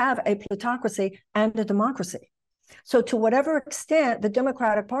can't have a plutocracy and a democracy. So to whatever extent the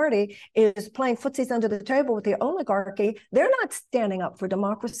Democratic Party is playing footsies under the table with the oligarchy, they're not standing up for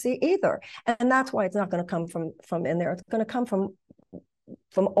democracy either. And that's why it's not going to come from in there. It's going to come from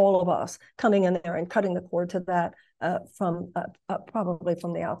all of us coming in there and cutting the cord to that probably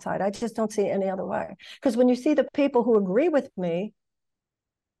from the outside. I just don't see any other way. Because when you see the people who agree with me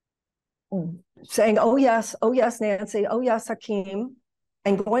saying, oh yes, Nancy, oh yes, Hakeem,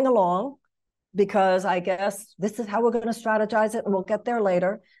 and going along, because I guess this is how we're going to strategize it and we'll get there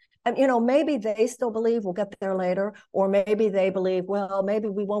later. And, maybe they still believe we'll get there later, or maybe they believe, well, maybe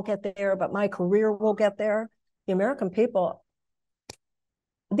we won't get there, but my career will get there. The American people,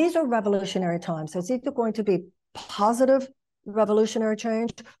 these are revolutionary times. So it's either going to be positive revolutionary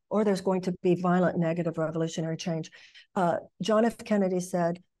change or there's going to be violent negative revolutionary change. John F. Kennedy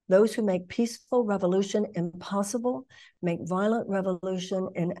said, those who make peaceful revolution impossible make violent revolution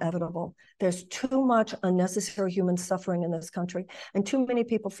inevitable. There's too much unnecessary human suffering in this country, and too many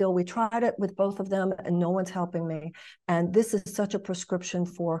people feel we tried it with both of them and no one's helping me. And this is such a prescription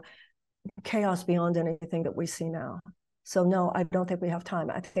for chaos beyond anything that we see now. So no, I don't think we have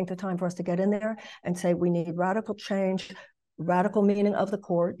time. I think the time for us to get in there and say we need radical change, radical meaning of the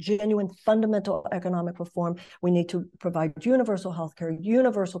core, genuine fundamental economic reform. We need to provide universal healthcare,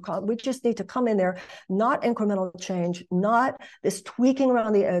 we just need to come in there, not incremental change, not this tweaking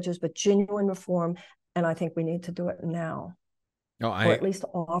around the edges, but genuine reform. And I think we need to do it now, or at least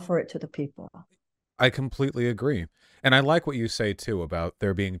offer it to the people. I completely agree. And I like what you say too about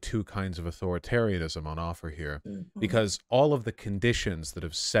there being two kinds of authoritarianism on offer here, Mhm. because all of the conditions that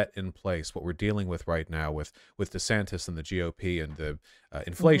have set in place, what we're dealing with right now with DeSantis and the GOP and the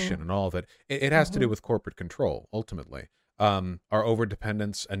inflation Mhm. and all of it, it has to do Mhm. with corporate control ultimately. Our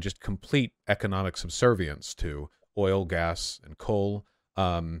overdependence and just complete economic subservience to oil, gas, and coal.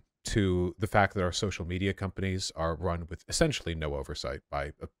 To the fact that our social media companies are run with essentially no oversight by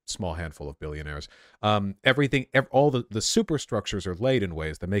a small handful of billionaires. All the superstructures are laid in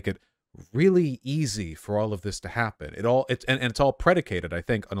ways that make it really easy for all of this to happen. And it's all predicated, I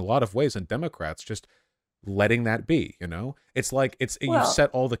think, in a lot of ways on Democrats just letting that be. It's like you've Well,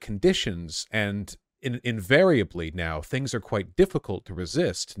 set all the conditions, and invariably now things are quite difficult to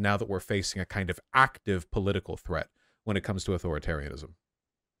resist now that we're facing a kind of active political threat when it comes to authoritarianism.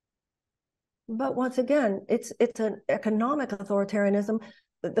 but once again, it's an economic authoritarianism.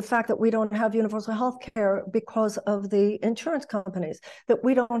 The fact that we don't have universal health care because of the insurance companies, that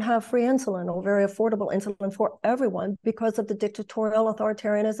we don't have free insulin or very affordable insulin for everyone because of the dictatorial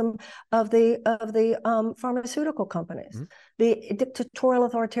authoritarianism of the pharmaceutical companies, Mhm. the dictatorial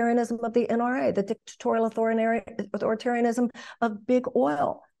authoritarianism of the NRA, the dictatorial authoritarianism of big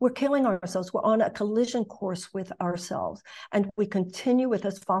oil. We're killing ourselves. We're on a collision course with ourselves, and we continue with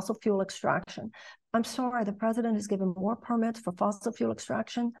this fossil fuel extraction. I'm sorry, the president has given more permits for fossil fuel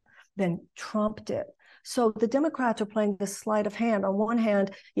extraction than Trump did. So the Democrats are playing this sleight of hand. On one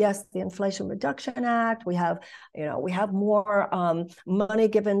hand, yes, the Inflation Reduction Act. We have more money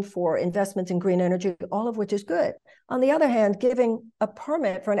given for investments in green energy, all of which is good. On the other hand, giving a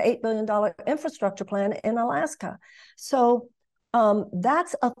permit for an $8 billion infrastructure plan in Alaska. So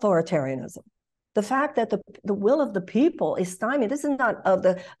that's authoritarianism. The fact that the will of the people is stymied. This is not of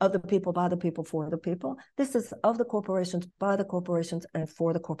the people, by the people, for the people. This is of the corporations, by the corporations, and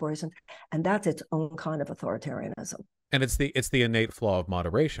for the corporations, and that's its own kind of authoritarianism. And it's the innate flaw of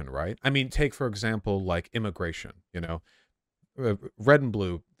moderation, right? I mean, take for example like immigration. Red and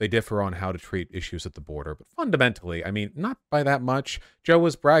blue, they differ on how to treat issues at the border, but fundamentally, I mean, not by that much. Joe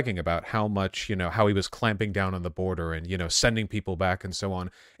was bragging about how much, how he was clamping down on the border and, sending people back and so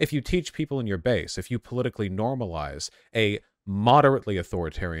on. If you teach people in your base, if you politically normalize a moderately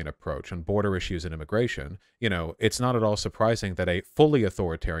authoritarian approach on border issues and immigration, it's not at all surprising that a fully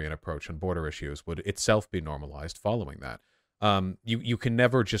authoritarian approach on border issues would itself be normalized following that. You can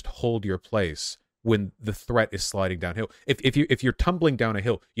never just hold your place when the threat is sliding downhill. If you're tumbling down a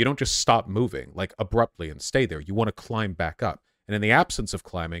hill, you don't just stop moving like abruptly and stay there. You want to climb back up. And in the absence of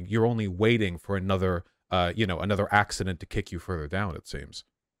climbing, you're only waiting for another accident to kick you further down, it seems.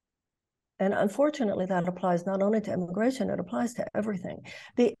 And unfortunately, that applies not only to immigration, it applies to everything.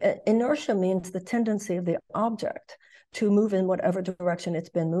 The inertia means the tendency of the object to move in whatever direction it's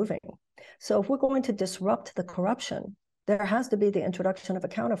been moving. So if we're going to disrupt the corruption, there has to be the introduction of a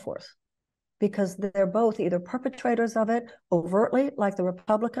counterforce, because they're both either perpetrators of it overtly, like the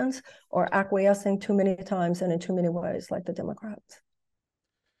Republicans, or acquiescing too many times and in too many ways, like the Democrats.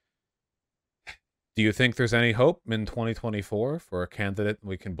 Do you think there's any hope in 2024 for a candidate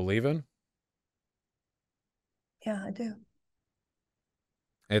we can believe in? Yeah, I do.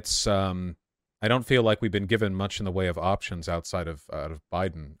 It's I don't feel like we've been given much in the way of options outside of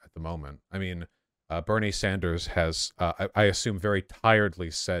Biden at the moment. I mean, Bernie Sanders has, I assume, very tiredly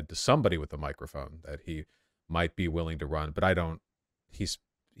said to somebody with a microphone that he might be willing to run, but I don't. He's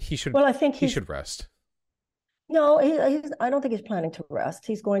he should Well, I think he he's should rest. No, I don't think he's planning to rest.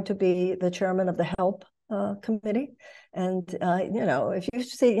 He's going to be the chairman of the HELP committee. And, if you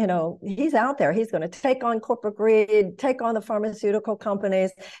see, he's out there. He's going to take on corporate greed, take on the pharmaceutical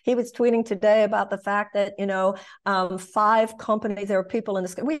companies. He was tweeting today about the fact that, five companies, there are people in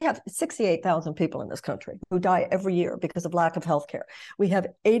this, we have 68,000 people in this country who die every year because of lack of health care. We have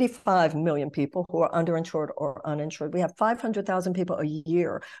 85 million people who are underinsured or uninsured. We have 500,000 people a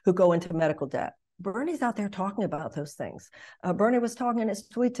year who go into medical debt. Bernie's out there talking about those things. Bernie was talking in his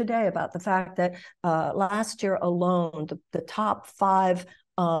tweet today about the fact that last year alone, the top five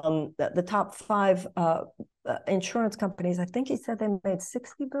insurance companies, I think he said they made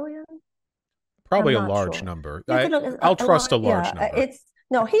 60 billion. I'm Probably a not large sure. number. You could look I'll a trust lot. a large Yeah, number. it's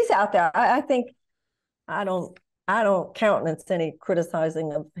no, he's out there. I think I don't I don't countenance any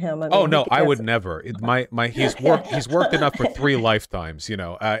criticizing of him. I Oh mean, he no, I would gets never. My he's worked enough for 3 lifetimes.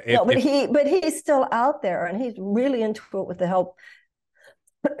 no, but If he's still out there, and he's really into it with the help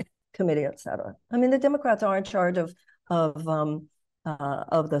committee, et cetera. I mean, the Democrats are in charge of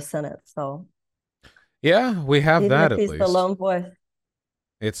the Senate, so yeah, we have even that if at he's the least. lone voice.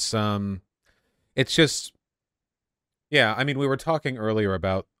 It's it's just Yeah, I mean, we were talking earlier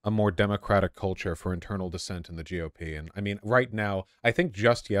about a more democratic culture for internal dissent in the GOP. And I mean, right now, I think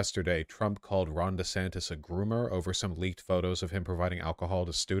just yesterday, Trump called Ron DeSantis a groomer over some leaked photos of him providing alcohol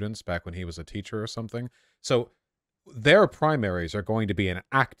to students back when he was a teacher or something. So their primaries are going to be an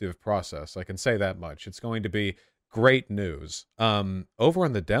active process. I can say that much. It's going to be great news. Over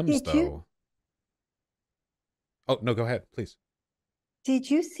on the Dems, Did you though. Oh, no, go ahead, please. did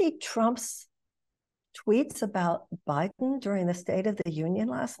you see Trump's tweets about Biden during the State of the Union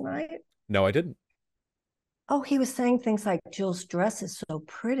last night? No, I didn't. Oh, he was saying things like Jill's dress is so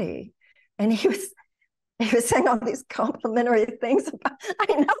pretty. And he was saying all these complimentary things about, I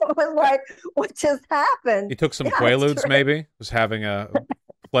know, it was like, what just happened? He took some Yeah, it's Quaaludes, true. maybe. Was having a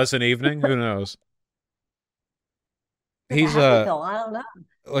pleasant evening. Who knows? It's a He's happy pill. I don't know.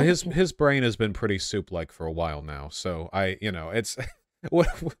 well, his brain has been pretty soup like for a while now. So it's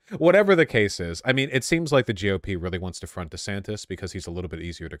whatever the case is. I mean, it seems like the GOP really wants to front DeSantis because he's a little bit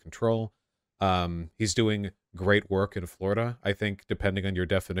easier to control. He's doing great work in Florida. I think, depending on your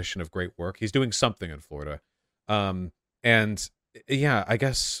definition of great work, he's doing something in Florida. And yeah, I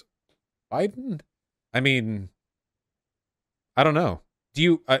guess Biden. I mean, I don't know. Do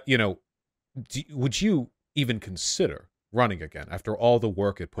you, would you even consider running again after all the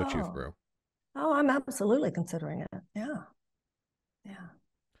work it put you Oh, through? oh, I'm absolutely considering it. Yeah, yeah.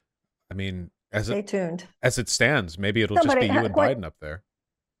 I mean, Stay tuned. as it stands, maybe it'll just be Somebody, you and wait, Biden up there.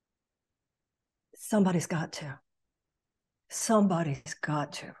 somebody's got to. Somebody's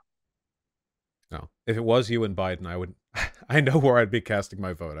got to. No, if it was you and Biden, I would. I know where I'd be casting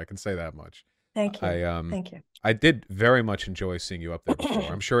my vote. I can say that much. Thank you. I Thank you. I did very much enjoy seeing you up there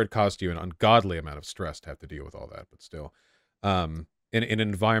before. I'm sure it caused you an ungodly amount of stress to have to deal with all that, but still, in an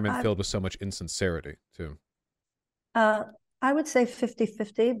environment I, filled with so much insincerity too. uh, I would say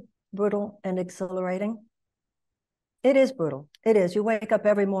 50-50, brutal and exhilarating. It is brutal. It is. You wake up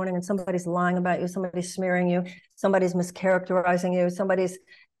every morning and somebody's lying about you, somebody's smearing you, somebody's mischaracterizing you,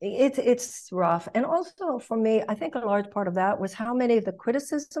 it's rough. And also for me, I think a large part of that was how many of the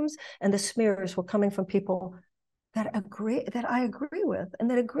criticisms and the smears were coming from people that I agree with and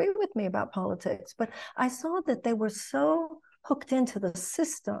that agree with me about politics. But I saw that they were so hooked into the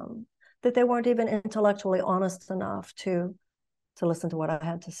system that they weren't even intellectually honest enough to listen to what I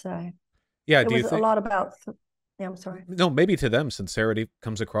had to say. Yeah, It do you was a think? lot about, yeah, I'm sorry. No, maybe to them, sincerity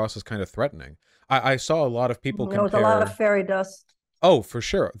comes across as kind of threatening. I saw a lot of people There was a lot of compare. fairy dust. Oh, for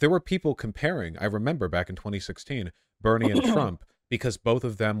sure. There were people comparing. I remember back in 2016, Bernie and Trump, because both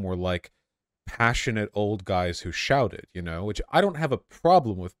of them were like passionate old guys who shouted, which I don't have a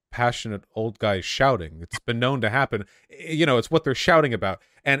problem with passionate old guys shouting. It's been known to happen. It's what they're shouting about.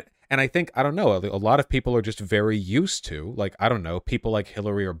 And I think, I don't know, a lot of people are just very used to, like, I don't know, people like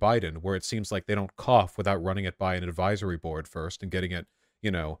Hillary or Biden, where it seems like they don't cough without running it by an advisory board first and getting it,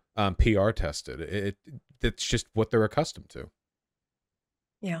 PR tested. It's just what they're accustomed to.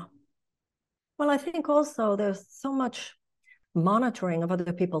 Yeah. Well, I think also there's so much monitoring of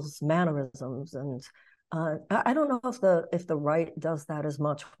other people's mannerisms, and I don't know if the right does that as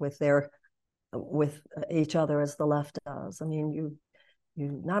much with each other as the left does. I mean, you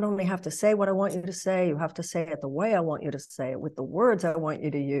not only have to say what I want you to say, you have to say it the way I want you to say it, with the words I want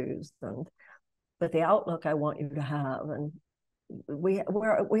you to use, and with the outlook I want you to have. And we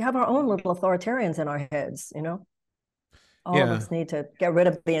have our own little authoritarians in our heads, all of Yeah. us need to get rid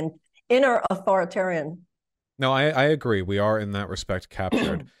of the inner authoritarian. No, I agree. We are in that respect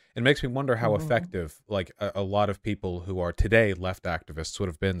captured. It makes me wonder how Mhm. effective, like a lot of people who are today left activists would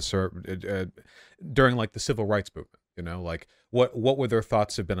have been during like the civil rights movement. Like what would their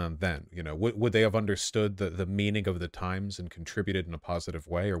thoughts have been on then? Would they have understood the meaning of the times and contributed in a positive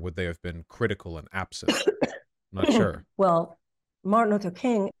way, or would they have been critical and absent? I'm not sure. Well, Martin Luther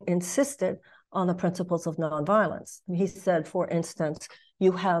King insisted on the principles of nonviolence. He said, for instance,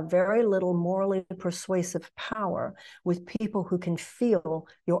 you have very little morally persuasive power with people who can feel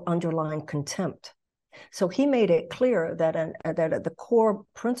your underlying contempt. So he made it clear that the core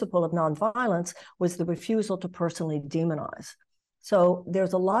principle of nonviolence was the refusal to personally demonize. So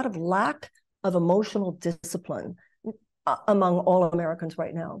there's a lot of lack of emotional discipline among all Americans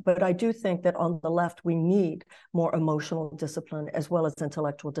right now. But I do think that on the left, we need more emotional discipline as well as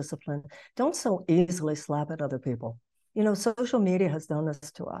intellectual discipline. Don't so easily slap at other people. Social media has done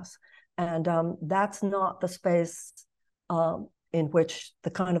this to us. And that's not the space in which the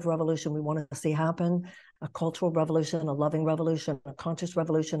kind of revolution we want to see happen, a cultural revolution, a loving revolution, a conscious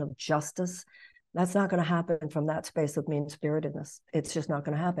revolution of justice. That's not going to happen from that space of mean spiritedness. It's just not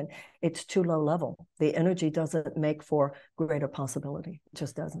going to happen. It's too low level. The energy doesn't make for greater possibility. It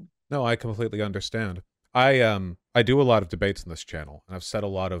just doesn't. No, I completely understand. I do a lot of debates on this channel, and I've said a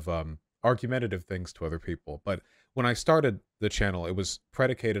lot of argumentative things to other people. But when I started the channel, it was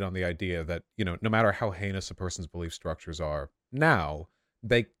predicated on the idea that, you know, no matter how heinous a person's belief structures are now,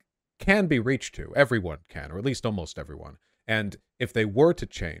 they can be reached to. Everyone can, or at least almost everyone. And if they were to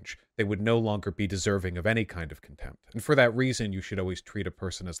change, they would no longer be deserving of any kind of contempt. And for that reason, you should always treat a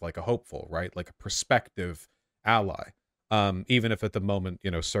person as like a hopeful, right? Like a prospective ally. Even if at the moment,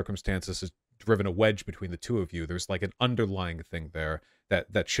 you know, circumstances has driven a wedge between the two of you, there's like an underlying thing there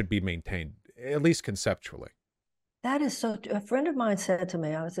that should be maintained, at least conceptually. That is so. A friend of mine said to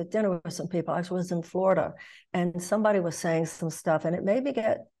me, I was at dinner with some people. I was in Florida, and somebody was saying some stuff, and it made me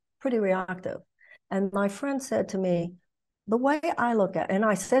get pretty reactive. And my friend said to me, the way I look at, and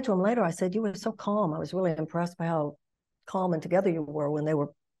I said to him later, I said, you were so calm. I was really impressed by how calm and together you were when they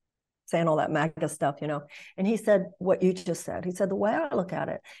were saying all that MAGA stuff, you know. And he said what you just said. He said, the way I look at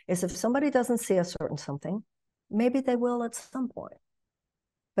it is if somebody doesn't see a certain something, maybe they will at some point.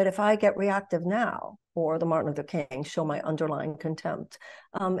 But if I get reactive now, or the Martin Luther King, show my underlying contempt,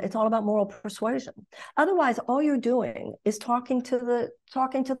 it's all about moral persuasion. Otherwise, all you're doing is talking to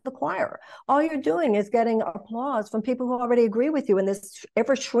the choir. All you're doing is getting applause from people who already agree with you in this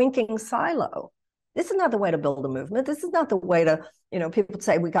ever shrinking silo. This is not the way to build a movement. This is not the way to, you know, people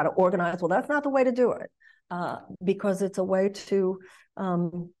say we got to organize. Well, that's not the way to do it, because it's a way to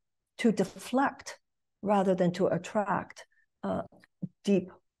deflect rather than to attract deep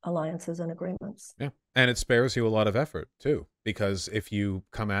alliances and agreements. Yeah. And it spares you a lot of effort too, because if you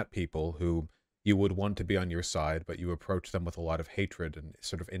come at people who you would want to be on your side, but you approach them with a lot of hatred and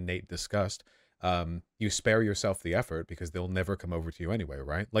sort of innate disgust, you spare yourself the effort because they'll never come over to you anyway,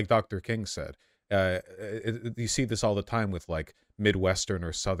 right? Like Dr. King said, you see this all the time with like Midwestern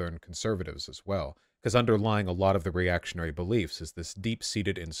or Southern conservatives as well, because underlying a lot of the reactionary beliefs is this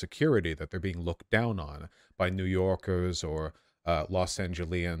deep-seated insecurity that they're being looked down on by New Yorkers or Los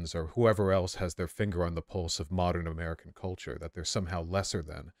Angeles or whoever else has their finger on the pulse of modern American culture, that they're somehow lesser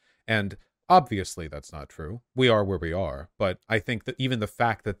than. And obviously that's not true. We are where we are. But I think that even the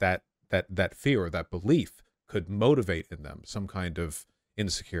fact that fear or that belief could motivate in them some kind of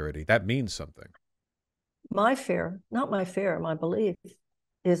insecurity, that means something. My fear, not my fear, my belief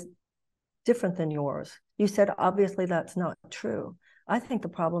is different than yours. You said, obviously that's not true. I think the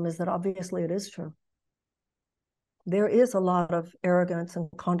problem is that obviously it is true. There is a lot of arrogance and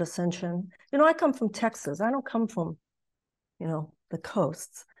condescension. You know, I come from Texas. I don't come from, you know, the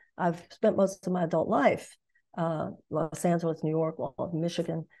coasts. I've spent most of my adult life, Los Angeles, New York, well,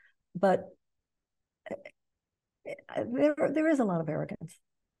 Michigan, but there is a lot of arrogance.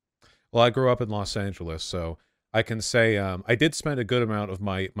 Well, I grew up in Los Angeles, so I can say I did spend a good amount of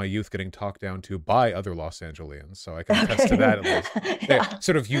my youth getting talked down to by other Los Angeles, so I can attest to that at least. Yeah.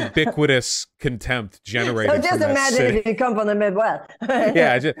 Sort of ubiquitous contempt generated. So just imagine if you come from the Midwest.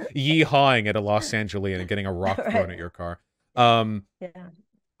 Yeah, just yee-hawing at a Los Angeles and getting a rock thrown at your car. Yeah.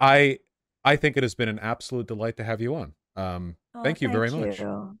 I think it has been an absolute delight to have you on. Thank you very much.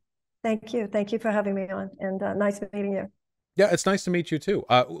 Thank you. Thank you for having me on, and nice meeting you. Yeah, it's nice to meet you too.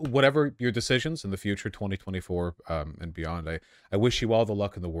 Whatever your decisions in the future, 2024 and beyond, I wish you all the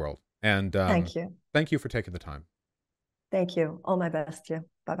luck in the world. And thank you. Thank you for taking the time. Thank you. All my best to you.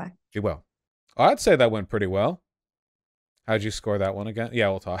 Bye-bye. Be well. I'd say that went pretty well. How'd you score that one again? Yeah,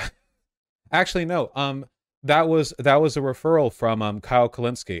 we'll talk. Actually, no. That was a referral from Kyle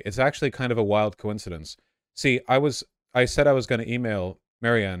Kulinski. It's actually kind of a wild coincidence. See, I said I was going to email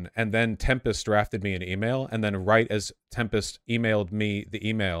Marianne, and then Tempest drafted me an email, and then right as Tempest emailed me the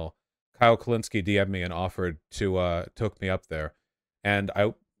email, Kyle Kulinski DM'd me and offered to hook me up there. And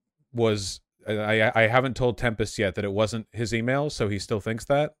I haven't told Tempest yet that it wasn't his email, so he still thinks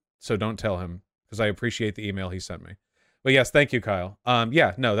that. So don't tell him, because I appreciate the email he sent me. But yes, thank you, Kyle.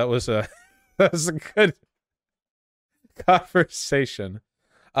 Yeah, no, that was a good conversation.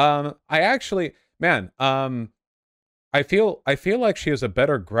 I actually, man, I feel like she has a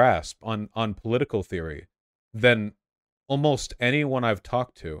better grasp on political theory than almost anyone I've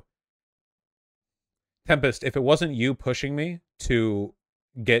talked to. Tempest, if it wasn't you pushing me to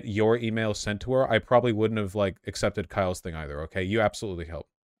get your email sent to her, I probably wouldn't have like accepted Kyle's thing either. Okay, you absolutely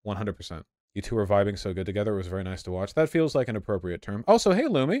helped, 100%. You two were vibing so good together. It was very nice to watch. That feels like an appropriate term. Also, hey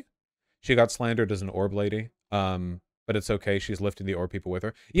Lumi, she got slandered as an orb lady, but it's okay. She's lifting the orb people with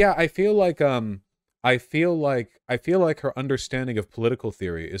her. Yeah, I feel like her understanding of political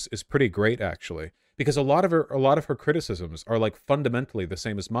theory is pretty great, actually, because a lot of her criticisms are like fundamentally the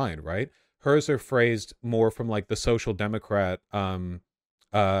same as mine, right? Hers are phrased more from like the social democrat, like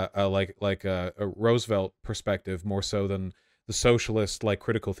a Roosevelt perspective, more so than the socialist like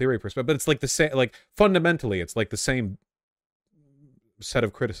critical theory perspective, but it's like the same, like fundamentally it's like the same set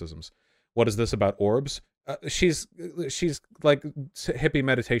of criticisms. What is this about orbs? She's like hippie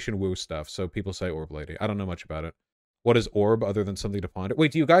meditation woo stuff, so people say orb lady. I don't know much about it. What is orb other than something to ponder?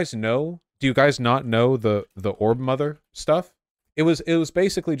 Wait, do you guys not know the orb mother stuff? It was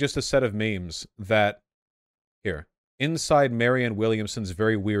basically just a set of memes that here inside Marianne Williamson's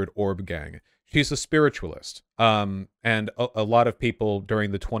very weird orb gang. She's a spiritualist. And a lot of people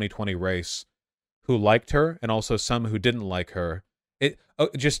during the 2020 race who liked her, and also some who didn't like her.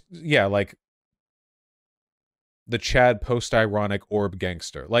 Like the Chad post-ironic orb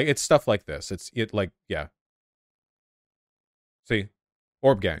gangster. Like, it's stuff like this. Yeah. See?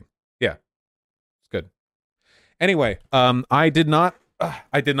 Orb gang. Yeah. It's good. Anyway, I did not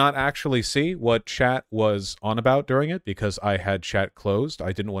actually see what chat was on about during it because I had chat closed.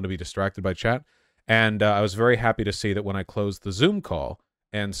 I didn't want to be distracted by chat. And I was very happy to see that when I closed the Zoom call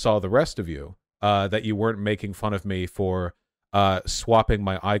and saw the rest of you, that you weren't making fun of me for swapping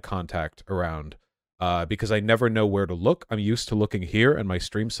my eye contact around. Because I never know where to look. I'm used to looking here, and my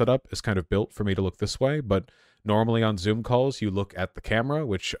stream setup is kind of built for me to look this way. But normally on Zoom calls, you look at the camera,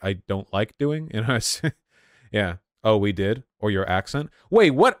 which I don't like doing. You know, yeah. Oh, we did? Or your accent?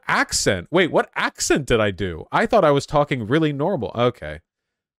 Wait, what accent? Wait, what accent did I do? I thought I was talking really normal. Okay.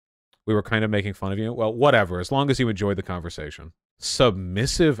 We were kind of making fun of you. Well, whatever, as long as you enjoyed the conversation.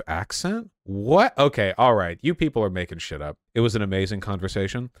 Submissive accent? What? Okay, all right. You people are making shit up. It was an amazing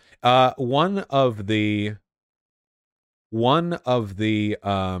conversation. One of the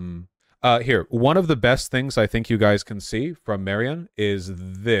best things I think you guys can see from Marianne is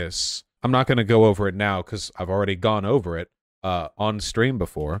this. I'm not going to go over it now because I've already gone over it on stream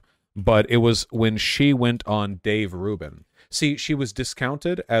before, but it was when she went on Dave Rubin. See, she was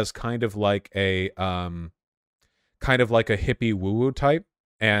discounted as kind of like a hippie woo-woo type,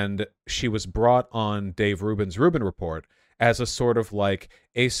 and she was brought on Dave Rubin's Rubin Report as a sort of like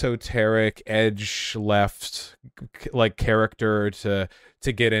esoteric edge left like character to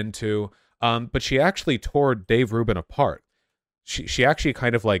get into. But she actually tore Dave Rubin apart. She actually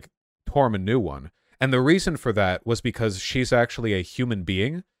kind of like tore him a new one. And the reason for that was because she's actually a human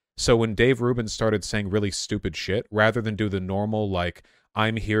being. So when Dave Rubin started saying really stupid shit, rather than do the normal like,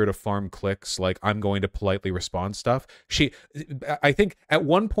 I'm here to farm clicks, like I'm going to politely respond stuff. I think at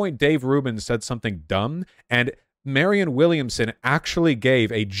one point Dave Rubin said something dumb, and Marianne Williamson actually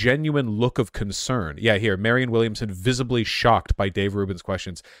gave a genuine look of concern. Yeah, here, Marianne Williamson visibly shocked by Dave Rubin's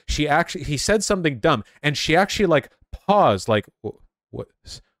questions. He said something dumb, and she actually like paused, like,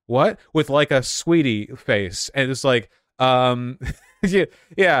 what? With like a sweetie face, and it's like,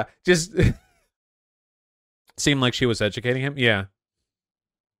 yeah, just seemed like she was educating him. Yeah.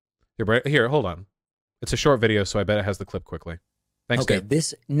 Here, hold on. It's a short video, so I bet it has the clip quickly. Thanks, okay, Dave.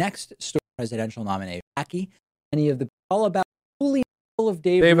 This next story, presidential nomination, any of the all about fully full of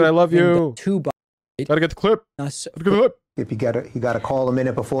David, I love you. Gotta get the clip. If you got to call a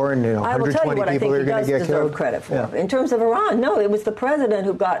minute before, and I will tell you what I think he does deserve credit for. Yeah. In terms of Iran, no, it was the president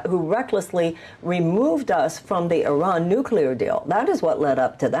who recklessly removed us from the Iran nuclear deal. That is what led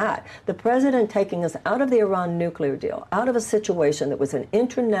up to that. The president taking us out of the Iran nuclear deal, out of a situation that was an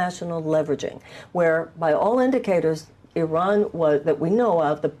international leveraging, where by all indicators, Iran was, that we know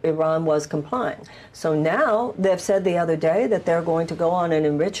of, Iran was complying. So now they've said the other day that they're going to go on and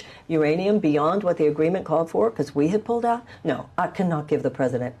enrich uranium beyond what the agreement called for because we had pulled out. No, I cannot give the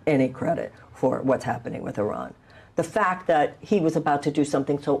president any credit for what's happening with Iran. The fact that he was about to do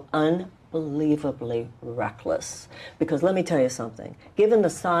something so unbelievably reckless. Because let me tell you something. Given the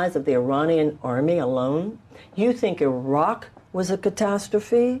size of the Iranian army alone, you think Iraq was a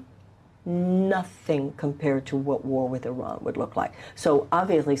catastrophe? Nothing compared to what war with Iran would look like. So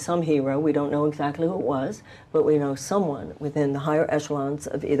obviously some hero, we don't know exactly who it was, but we know someone within the higher echelons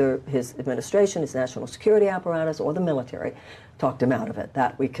of either his administration, his national security apparatus, or the military talked him out of it.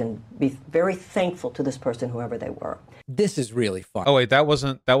 That we can be very thankful to this person, whoever they were. This is really fun. Oh wait, that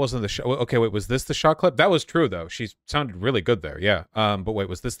wasn't the show. Okay, wait, was this the shot clip? That was true though. She sounded really good there. Yeah. But wait,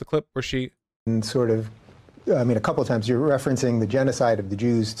 was this the clip where she sort of, I mean, a couple of times you're referencing the genocide of the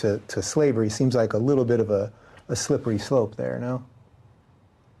Jews to slavery. Seems like a little bit of a slippery slope there, no?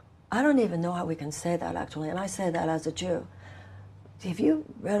 I don't even know how we can say that, actually, and I say that as a Jew. Have you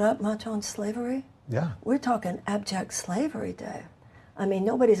read up much on slavery? Yeah. We're talking abject slavery, Dave. I mean,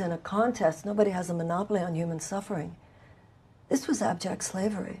 nobody's in a contest. Nobody has a monopoly on human suffering. This was abject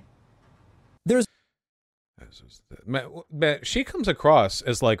slavery. She comes across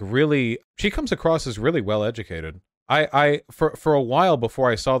as like really well educated. I for a while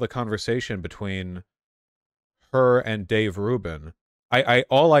before I saw the conversation between her and Dave Rubin, I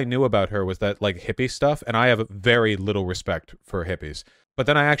all I knew about her was that like hippie stuff, and I have very little respect for hippies. But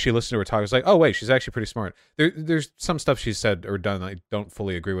then I actually listened to her talk. I was like, oh wait, she's actually pretty smart. There's some stuff she said or done I don't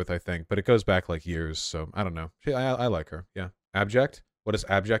fully agree with, I think, but it goes back like years, so I don't know. I like her. Yeah. Abject? What does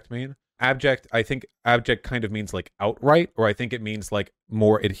abject mean? Abject, I think abject kind of means like outright, or I think it means like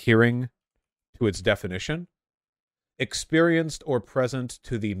more adhering to its definition. Experienced or present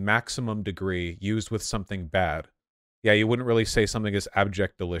to the maximum degree, used with something bad. Yeah, you wouldn't really say something is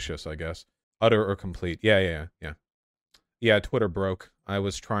abject delicious, I guess. Utter or complete. Yeah. Yeah, Twitter broke. I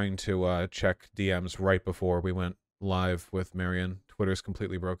was trying to check DMs right before we went live with Marion. Twitter's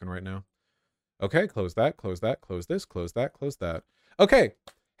completely broken right now. Okay, close that, close that, close this, close that, close that. Okay.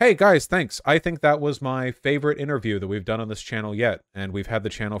 Hey, guys, thanks. I think that was my favorite interview that we've done on this channel yet, and we've had the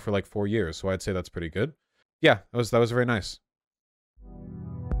channel for like 4 years, so I'd say that's pretty good. Yeah, that was very nice.